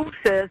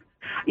sclerosis,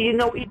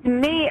 it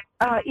may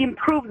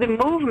improve the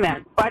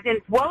movement, but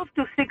in 12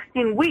 to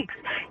 16 weeks,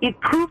 it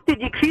proved to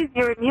decrease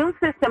your immune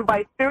system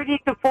by 30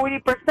 to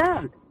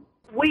 40%.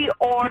 We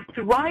are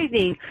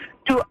striving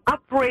to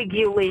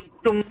upregulate,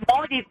 to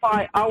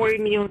modify our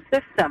immune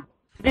system.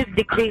 This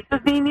decreases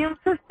the immune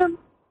system.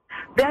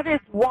 That is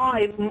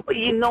why,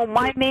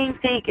 my main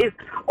take is,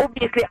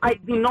 obviously, I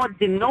do not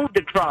denote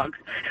the drugs,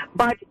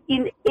 but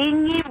in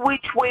any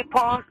which way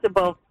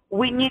possible,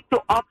 we need to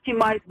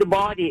optimize the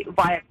body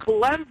by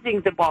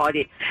cleansing the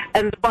body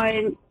and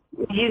by,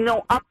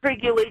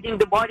 upregulating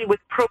the body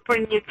with proper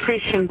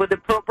nutrition, with the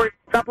proper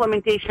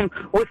supplementation,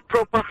 with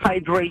proper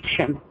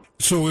hydration.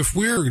 So if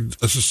we're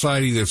a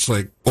society that's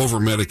like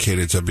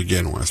over-medicated to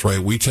begin with, right?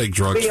 We take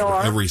drugs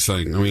for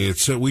everything. I mean,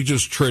 we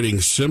just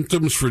treating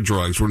symptoms for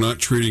drugs. We're not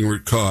treating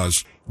root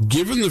cause.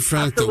 Given the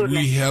fact that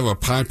we have a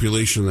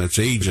population that's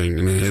aging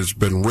and it has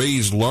been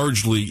raised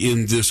largely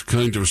in this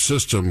kind of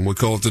system, we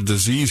call it the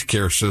disease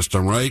care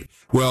system, right?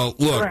 Well,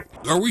 look,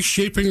 are we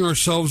shaping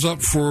ourselves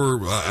up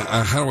for,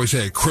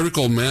 a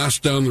critical mass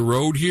down the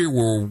road here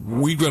where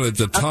we've got a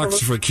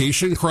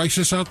detoxification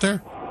crisis out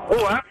there?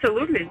 Oh,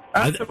 absolutely.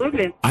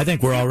 I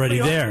think we're already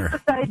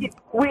there.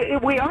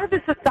 We are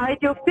the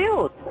society of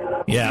pills.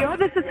 Yeah. We are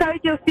the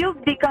society of pills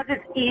because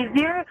it's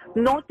easier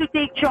not to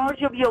take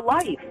charge of your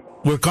life.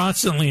 We're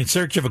constantly in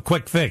search of a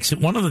quick fix.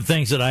 One of the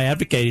things that I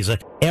advocate is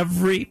that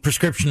every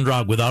prescription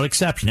drug, without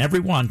exception, every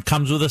one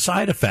comes with a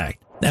side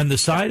effect. And the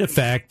side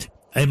effect,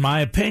 in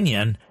my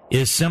opinion,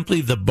 is simply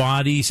the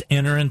body's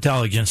inner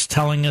intelligence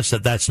telling us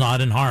that that's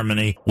not in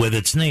harmony with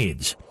its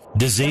needs.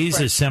 Disease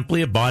is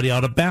simply a body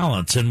out of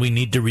balance, and we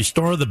need to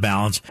restore the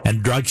balance,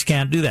 and drugs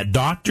can't do that.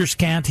 Doctors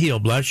can't heal,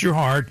 bless your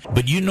heart,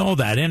 but you know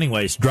that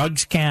anyways.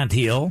 Drugs can't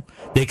heal.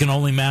 They can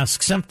only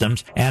mask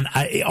symptoms, and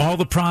all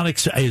the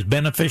products, as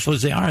beneficial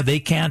as they are, they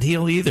can't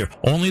heal either.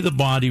 Only the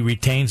body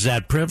retains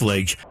that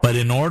privilege, but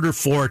in order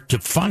for it to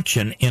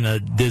function in a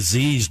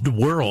diseased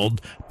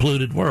world,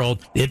 polluted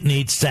world, it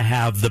needs to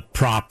have the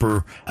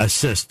proper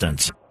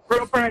assistance.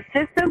 Proper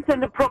assistance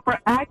and the proper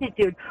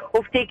attitude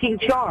of taking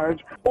charge.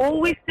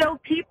 Always tell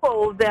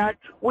people that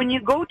when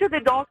you go to the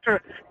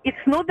doctor, it's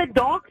not the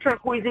doctor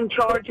who is in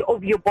charge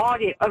of your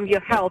body, of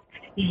your health.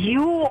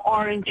 You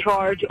are in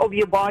charge of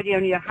your body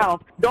and your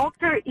health.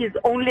 Doctor is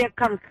only a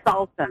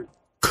consultant.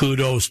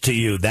 Kudos to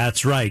you.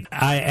 That's right.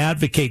 I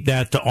advocate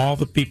that to all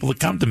the people that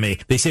come to me.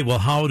 They say, well,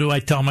 how do I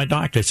tell my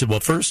doctor? I said,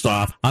 well, first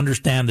off,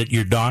 understand that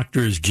your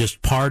doctor is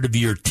just part of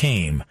your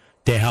team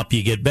to help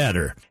you get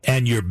better.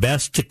 And you're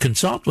best to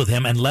consult with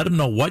him and let him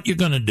know what you're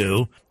going to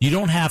do. You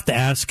don't have to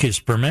ask his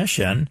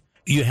permission.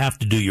 You have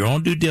to do your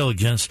own due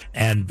diligence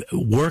and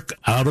work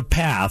out a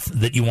path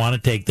that you want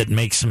to take that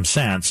makes some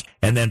sense,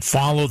 and then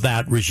follow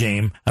that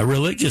regime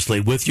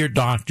religiously with your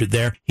doctor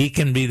there. He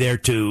can be there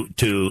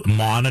to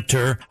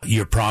monitor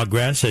your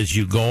progress as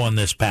you go on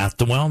this path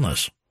to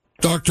wellness.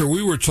 Doctor,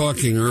 we were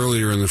talking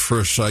earlier in the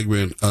first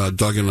segment,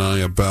 Doug and I,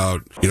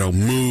 about,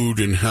 mood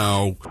and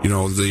how,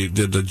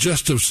 the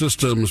digestive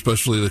system,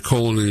 especially the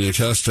colon and the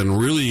intestine,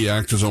 really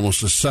act as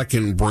almost a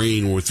second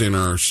brain within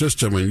our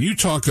system. And you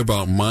talk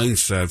about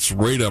mindsets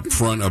right up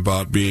front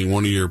about being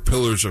one of your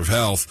pillars of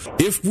health.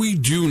 If we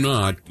do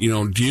not,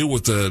 deal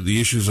with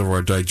the issues of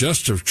our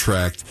digestive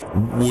tract,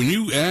 when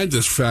you add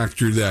this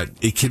factor that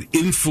it can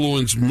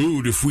influence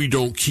mood if we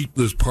don't keep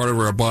this part of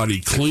our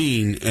body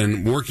clean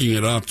and working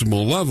at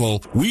optimal level,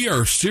 we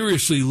are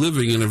seriously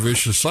living in a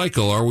vicious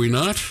cycle, are we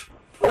not?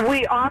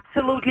 We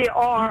absolutely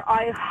are.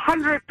 I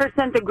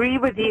 100% agree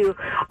with you.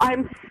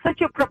 I'm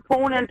such a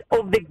proponent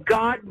of the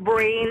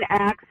gut-brain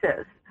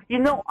axis.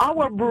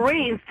 Our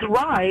brain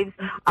thrives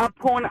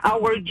upon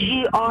our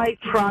GI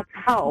tract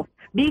health.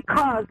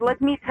 Because let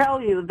me tell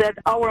you that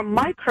our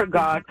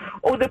microgut,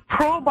 or the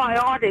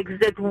probiotics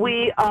that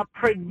we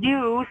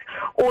produce,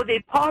 or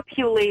they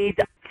populate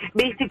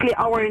basically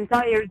our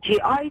entire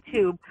GI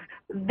tube,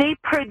 they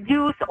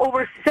produce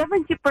over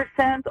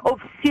 70% of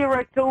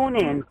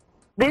serotonin.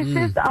 This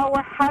is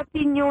our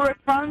happy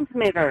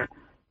neurotransmitter.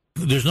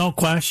 There's no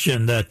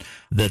question that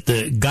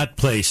the gut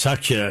plays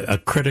such a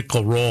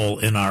critical role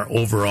in our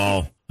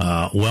overall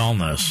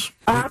wellness.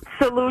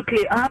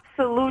 Absolutely,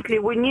 absolutely.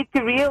 We need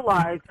to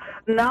realize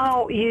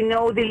now,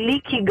 the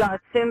leaky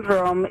gut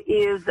syndrome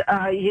is,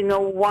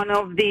 one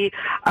of the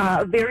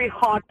very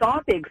hot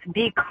topics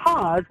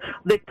because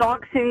the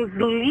toxins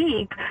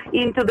leak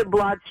into the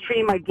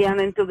bloodstream, again,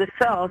 into the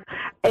cells,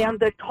 and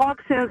the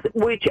toxins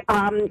which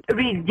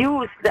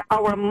reduce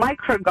our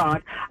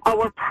microgut,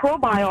 our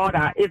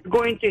probiota, is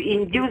going to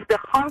induce the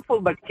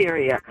harmful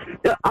bacteria.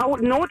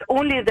 Not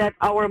only that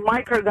our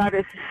microgut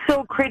is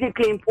so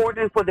critically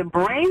important for the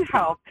brain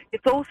health,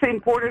 it's also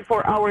important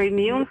for our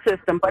immune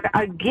system. But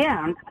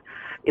again,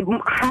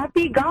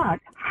 happy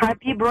gut,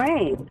 happy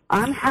brain.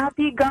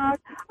 Unhappy gut,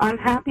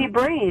 unhappy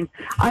brain.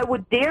 I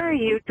would dare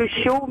you to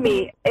show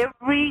me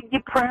every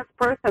depressed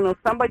person or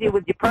somebody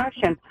with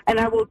depression, and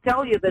I will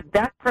tell you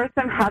that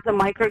person has a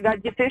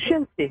microgut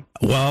deficiency.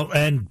 Well,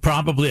 and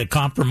probably a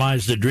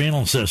compromised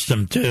adrenal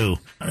system, too.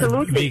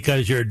 Absolutely.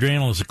 Because your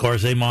adrenals, of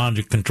course, they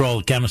monitor, control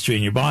the chemistry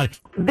in your body.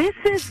 This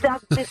is the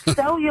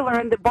cellular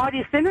and the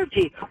body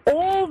synergy.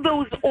 All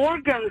those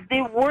organs,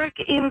 they work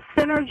in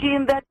synergy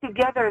in that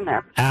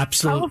togetherness.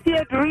 Absolutely. Healthy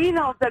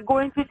adrenals are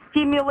going to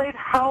stimulate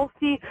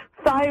healthy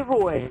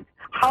thyroid.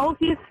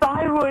 Healthy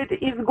thyroid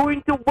is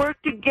going to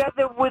work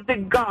together with the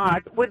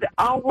gut, with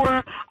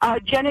our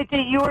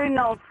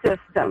genitourinary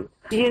system.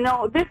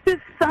 This is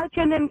such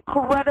an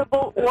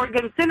incredible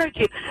organ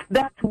synergy.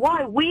 That's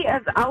why we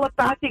as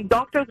allopathic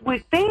doctors, we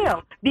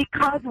fail,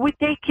 because we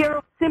take care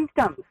of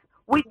symptoms.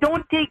 We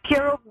don't take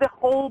care of the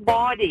whole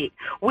body.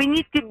 We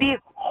need to be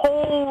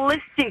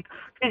holistic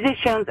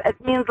physicians.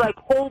 It means like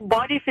whole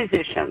body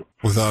physicians.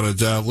 Without a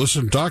doubt.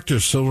 Listen, Dr.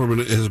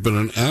 Silverman, it has been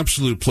an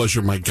absolute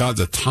pleasure. My God,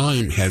 the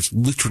time has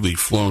literally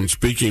flown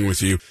speaking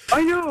with you.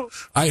 I know.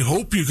 I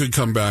hope you could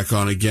come back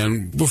on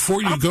again.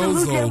 Before you go,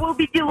 though... I will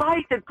be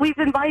delighted. Please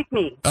invite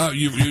me.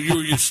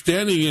 You're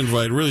standing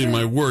invite, really,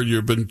 my word.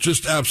 You've been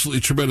just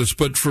absolutely tremendous.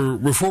 But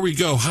before we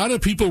go, how do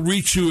people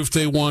reach you if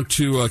they want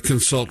to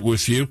consult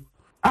with you?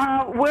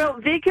 Well,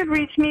 they can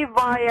reach me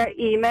via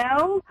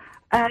email.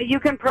 You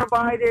can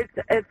provide it.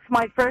 It's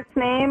my first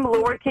name,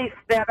 lowercase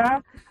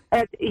theta,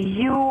 at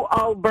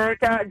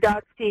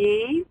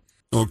ualberta.ca.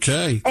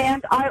 Okay.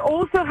 And I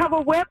also have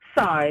a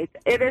website.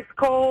 It is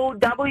called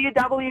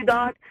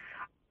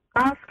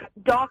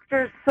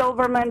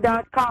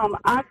www.askdrsilverman.com,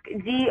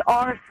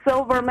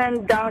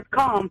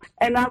 askdrsilverman.com,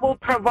 and I will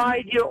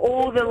provide you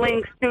all the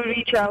links to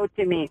reach out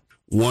to me.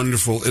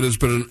 Wonderful. It has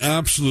been an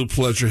absolute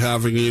pleasure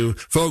having you.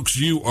 Folks,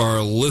 you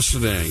are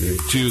listening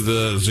to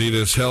the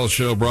Zenus Health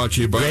Show, brought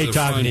to you by the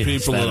fine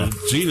people of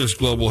Zenus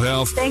Global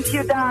Health. Thank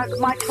you, Doc.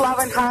 Much love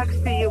and hugs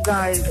to you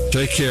guys.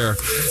 Take care.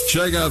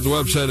 Check out the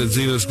website at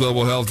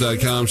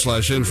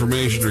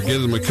zenusglobalhealth.com/information or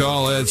give them a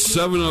call at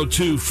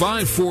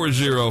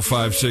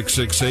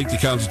 702-540-5668. The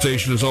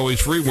consultation is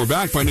always free. We're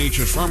back by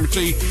Nature's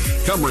Pharmacy.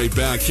 Come right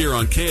back here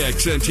on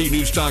KXNT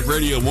News Talk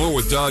Radio. More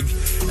with Doug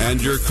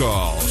and your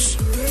calls.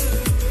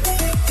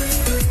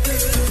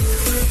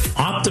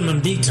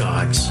 Optimum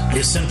D-tox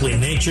is simply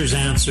nature's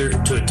answer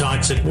to a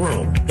toxic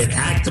world. It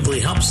actively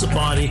helps the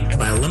body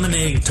by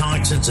eliminating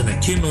toxins and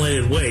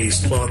accumulated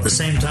waste while at the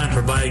same time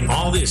providing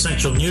all the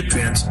essential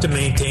nutrients to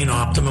maintain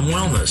optimum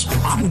wellness.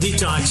 Optimum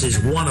D-tox is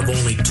one of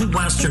only 2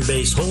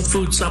 Western-based whole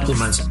food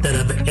supplements that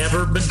have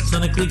ever been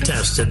clinically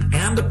tested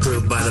and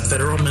approved by the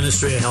Federal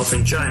Ministry of Health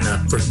in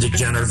China for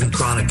degenerative and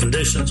chronic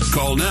conditions.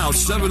 Call now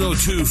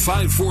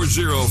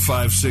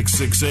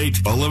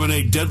 702-540-5668.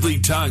 Eliminate deadly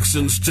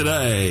toxins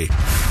today.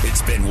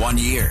 It's been 1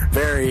 year.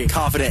 Very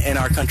confident in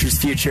our country's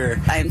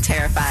future. I am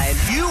terrified.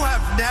 You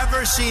have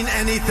never seen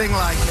anything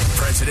like it.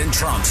 President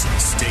Trump's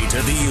State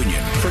of the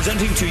Union.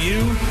 Presenting to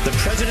you the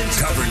President's...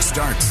 Coverage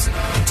starts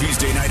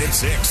Tuesday night at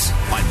 6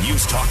 on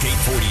News Talk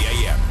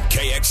 840 AM,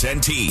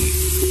 KXNT.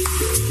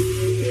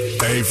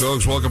 Hey,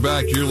 folks, welcome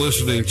back. You're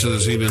listening to the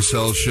Zenus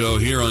Health Show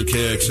here on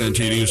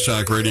KXNT News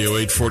Talk Radio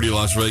 840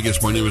 Las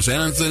Vegas. My name is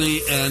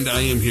Anthony, and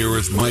I am here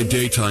with my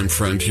daytime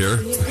friend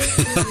here.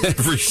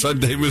 Every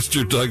Sunday,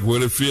 Mr. Doug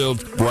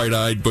Whitfield,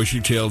 bright-eyed,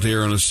 bushy-tailed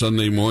here on a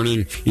Sunday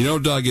morning. You know,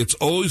 Doug, it's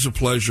always a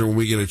pleasure when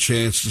we get a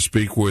chance to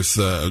speak with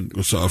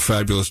a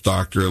fabulous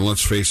doctor. And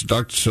let's face it,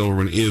 Dr.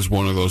 Silverman is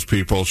one of those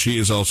people. She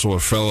is also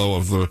a fellow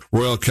of the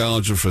Royal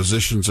College of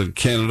Physicians in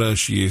Canada.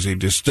 She is a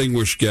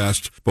distinguished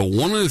guest. But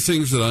one of the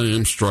things that I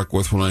am struck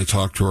with when I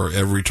talk to her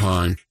every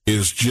time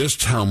is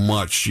just how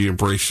much she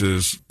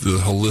embraces the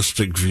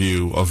holistic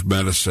view of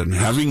medicine.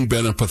 Having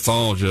been a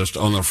pathologist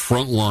on the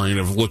front line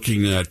of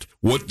looking at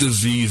what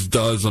disease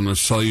does on a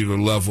cellular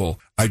level,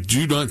 I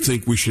do not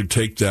think we should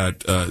take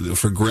that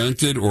for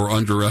granted or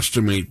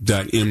underestimate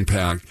that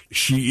impact.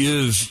 She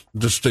is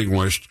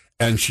distinguished,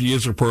 and she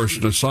is a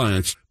person of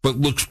science, but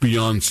looks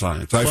beyond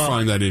science. I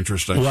find that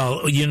interesting.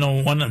 Well, you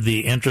know, one of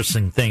the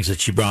interesting things that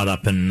she brought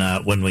up in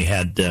when we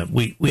had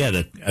we had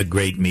a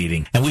great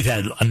meeting, and we've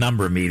had a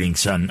number of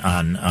meetings on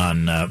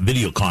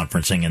video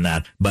conferencing and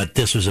that, but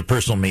this was a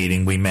personal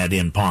meeting. We met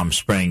in Palm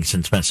Springs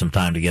and spent some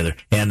time together,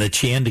 and that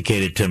she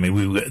indicated to me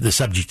the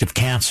subject of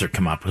cancer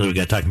come up. So we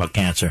got talking about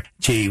cancer.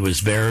 She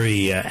was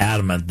very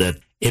adamant that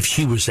if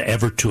she was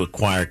ever to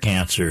acquire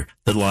cancer,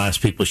 the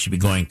last people she'd be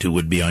going to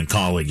would be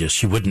oncologists.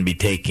 She wouldn't be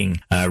taking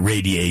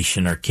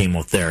radiation or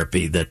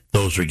chemotherapy, that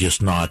those are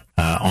just not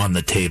on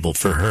the table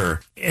for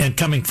her. And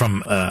coming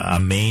from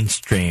a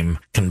mainstream,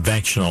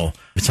 conventional,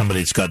 somebody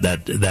that's got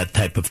that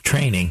type of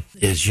training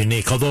is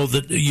unique. Although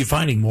you're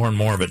finding more and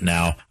more of it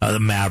now, the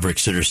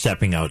mavericks that are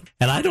stepping out.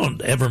 And I don't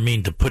ever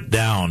mean to put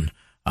down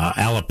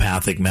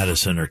allopathic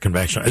medicine or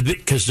conventional,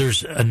 because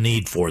there's a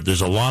need for it.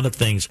 There's a lot of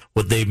things,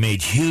 what they've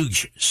made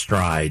huge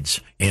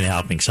strides in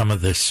helping. Some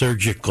of the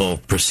surgical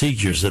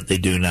procedures that they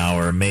do now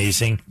are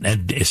amazing.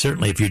 And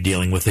certainly if you're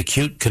dealing with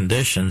acute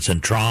conditions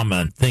and trauma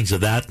and things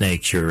of that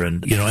nature,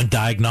 and, you know, and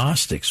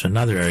diagnostics,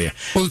 another area.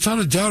 Well, without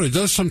a doubt, it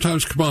does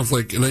sometimes come off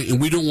like,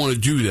 and we don't want to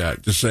do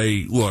that, to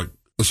say, look,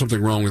 there's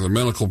something wrong with the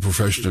medical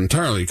profession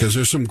entirely, because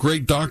there's some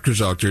great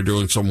doctors out there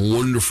doing some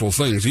wonderful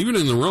things, even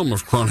in the realm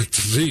of chronic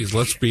disease.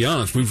 Let's be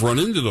honest. We've run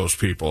into those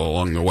people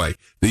along the way.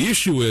 The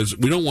issue is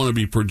we don't want to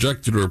be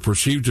projected or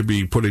perceived to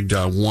be putting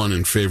down one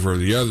in favor of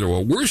the other.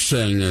 What we're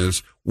saying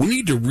is we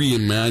need to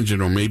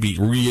reimagine or maybe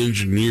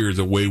re-engineer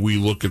the way we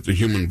look at the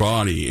human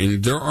body.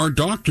 And there are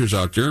doctors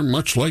out there,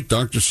 much like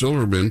Dr.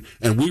 Silverman,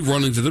 and we've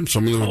run into them,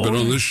 some of them have been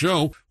on this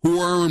show,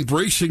 who are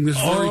embracing this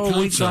very concept.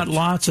 We've got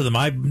lots of them.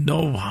 I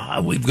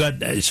know we've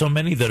got so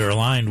many that are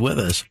aligned with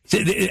us.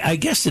 I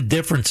guess the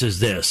difference is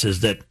this,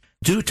 is that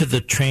due to the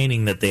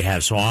training that they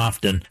have so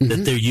often,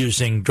 that they're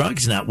using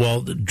drugs now.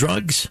 Well, the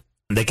drugs,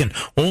 they can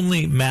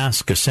only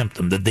mask a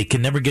symptom, that they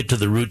can never get to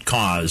the root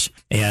cause.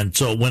 And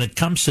so when it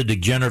comes to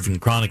degenerative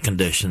and chronic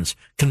conditions,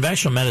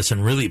 conventional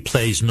medicine really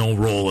plays no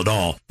role at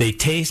all. They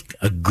take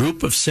a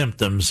group of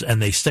symptoms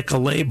and they stick a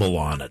label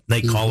on it.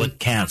 They call it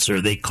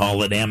cancer. They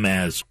call it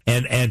MS.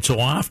 And so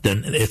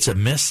often it's a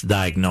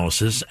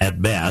misdiagnosis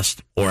at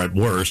best or at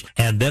worst.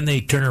 And then they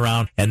turn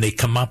around and they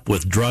come up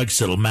with drugs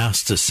that'll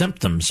mask the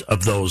symptoms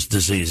of those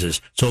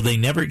diseases. So they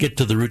never get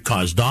to the root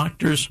cause.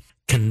 Doctors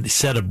can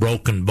set a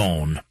broken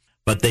bone,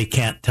 but they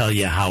can't tell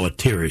you how a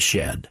tear is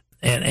shed.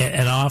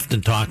 And I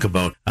often talk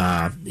about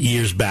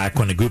years back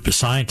when a group of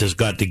scientists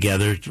got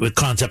together with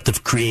the concept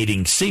of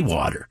creating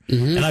seawater.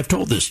 And I've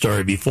told this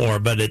story before,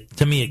 but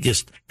to me it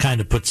just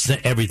kind of puts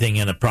everything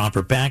in a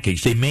proper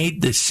package. They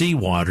made the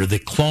seawater, they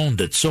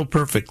cloned it so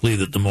perfectly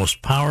that the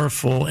most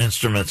powerful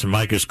instruments and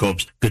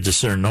microscopes could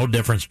discern no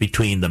difference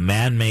between the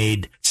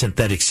man-made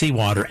synthetic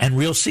seawater and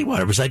real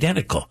seawater. It was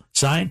identical.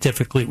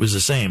 Scientifically, it was the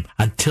same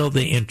until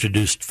they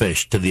introduced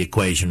fish to the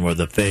equation, where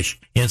the fish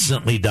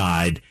instantly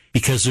died,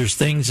 because there's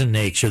things in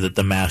nature that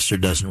the master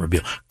doesn't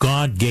reveal.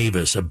 God gave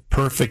us a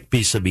perfect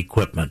piece of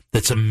equipment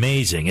that's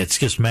amazing. It's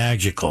just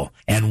magical.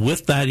 And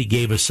with that, he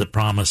gave us the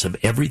promise of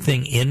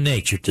everything in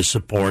nature to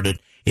support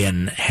it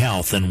in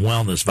health and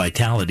wellness,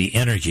 vitality,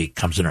 energy. It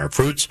comes in our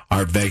fruits,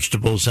 our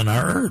vegetables, and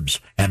our herbs.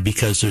 And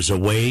because there's a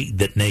way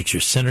that nature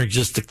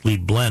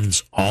synergistically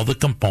blends all the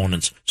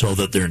components so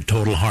that they're in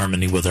total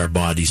harmony with our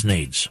body's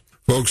needs.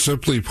 Folks,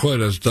 simply put,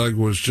 as Doug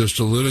was just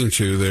alluding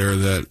to there,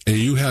 that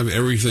you have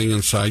everything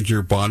inside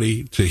your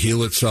body to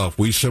heal itself.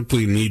 We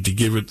simply need to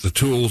give it the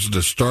tools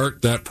to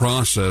start that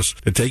process,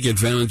 to take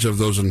advantage of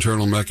those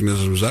internal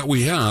mechanisms that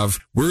we have.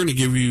 We're going to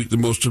give you the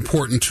most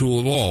important tool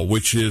of all,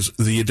 which is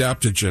the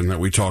adaptogen that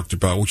we talked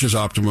about, which is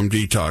Optimum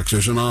D-tox.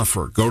 There's an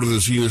offer. Go to the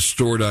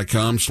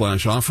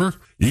zenusstore.com/offer.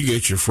 You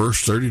get your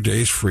first 30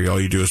 days free. All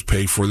you do is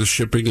pay for the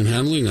shipping and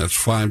handling. That's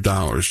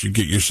 $5. You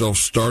get yourself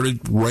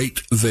started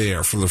right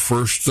there for the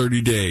first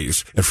 30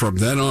 days. And from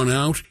then on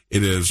out,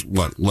 it is,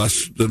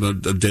 less than a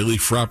daily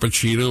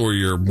Frappuccino or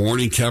your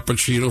morning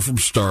cappuccino from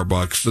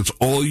Starbucks. That's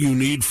all you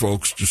need,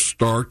 folks, to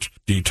start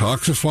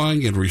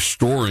detoxifying and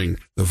restoring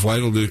the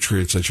vital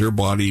nutrients that your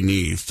body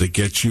needs to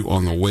get you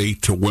on the way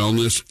to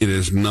wellness. It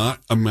is not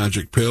a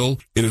magic pill.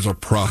 It is a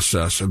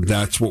process, and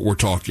that's what we're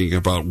talking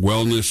about.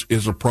 Wellness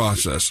is a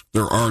process.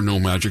 There are no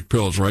magic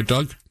pills, right,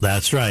 Doug?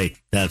 That's right.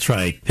 That's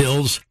right.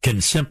 Pills can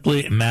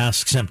simply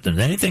mask symptoms.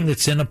 Anything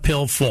that's in a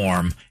pill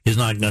form is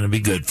not going to be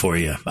good for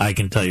you. I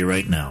can tell you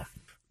right now.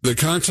 The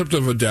concept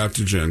of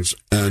adaptogens,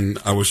 and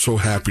I was so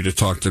happy to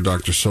talk to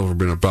Dr.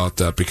 Silverman about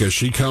that, because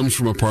she comes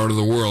from a part of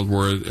the world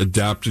where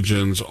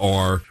adaptogens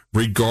are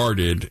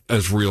regarded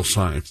as real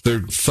science.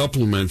 They're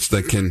supplements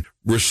that can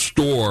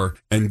restore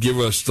and give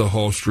us the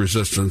host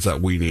resistance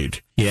that we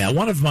need. Yeah,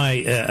 one of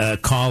my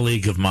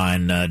colleague of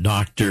mine,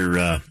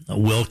 Dr.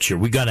 Wiltshire,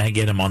 we got to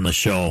get him on the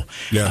show.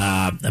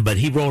 Yeah. But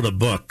he wrote a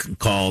book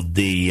called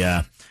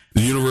The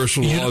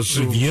Universal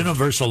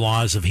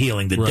Laws of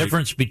Healing, the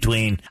difference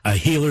between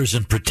healers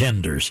and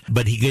pretenders.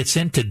 But he gets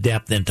into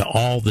depth into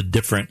all the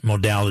different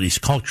modalities,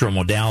 cultural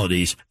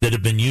modalities that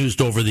have been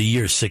used over the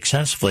years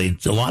successfully.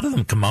 A lot of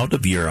them come out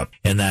of Europe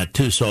and that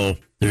too. So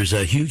there's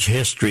a huge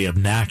history of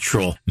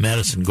natural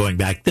medicine going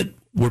back that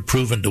were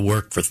proven to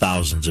work for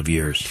thousands of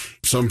years.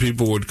 Some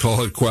people would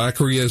call it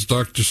quackery, as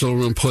Dr.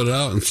 Silverman put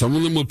out, and some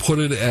of them would put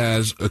it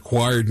as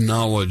acquired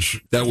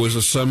knowledge that was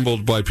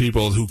assembled by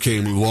people who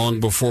came long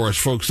before us.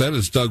 Folks, that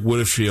is Doug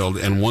Whitfield,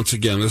 and once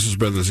again, this has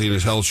been the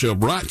Zenus Health Show,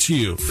 brought to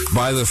you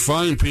by the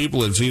fine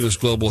people at Zenus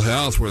Global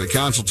Health, where the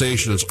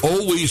consultation is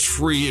always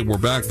free, and we're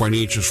backed by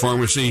Nature's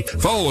Pharmacy.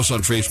 Follow us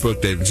on Facebook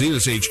at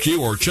Zenus HQ,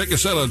 or check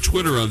us out on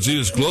Twitter on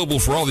Zenus Global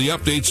for all the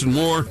updates and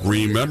more.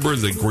 Remember,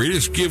 the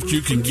greatest gift you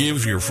can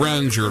give your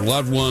friends, your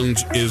loved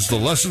ones, is the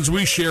lessons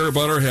we share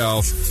about our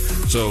health.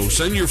 So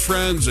send your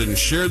friends and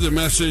share the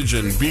message,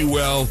 and be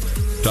well.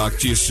 Talk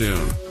to you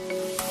soon.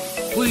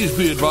 Please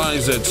be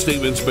advised that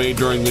statements made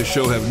during this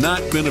show have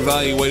not been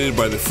evaluated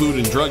by the Food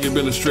and Drug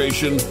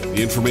Administration.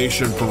 The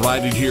information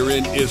provided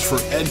herein is for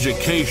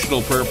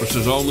educational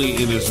purposes only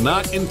and is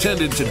not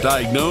intended to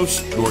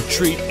diagnose nor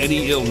treat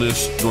any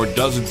illness, nor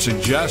does it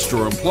suggest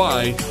or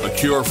imply a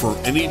cure for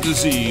any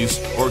disease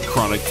or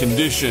chronic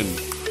condition.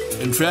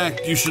 In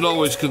fact, you should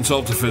always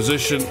consult a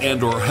physician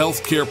and or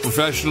healthcare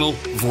professional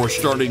before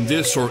starting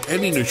this or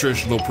any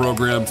nutritional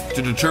program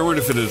to determine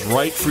if it is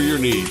right for your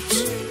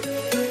needs.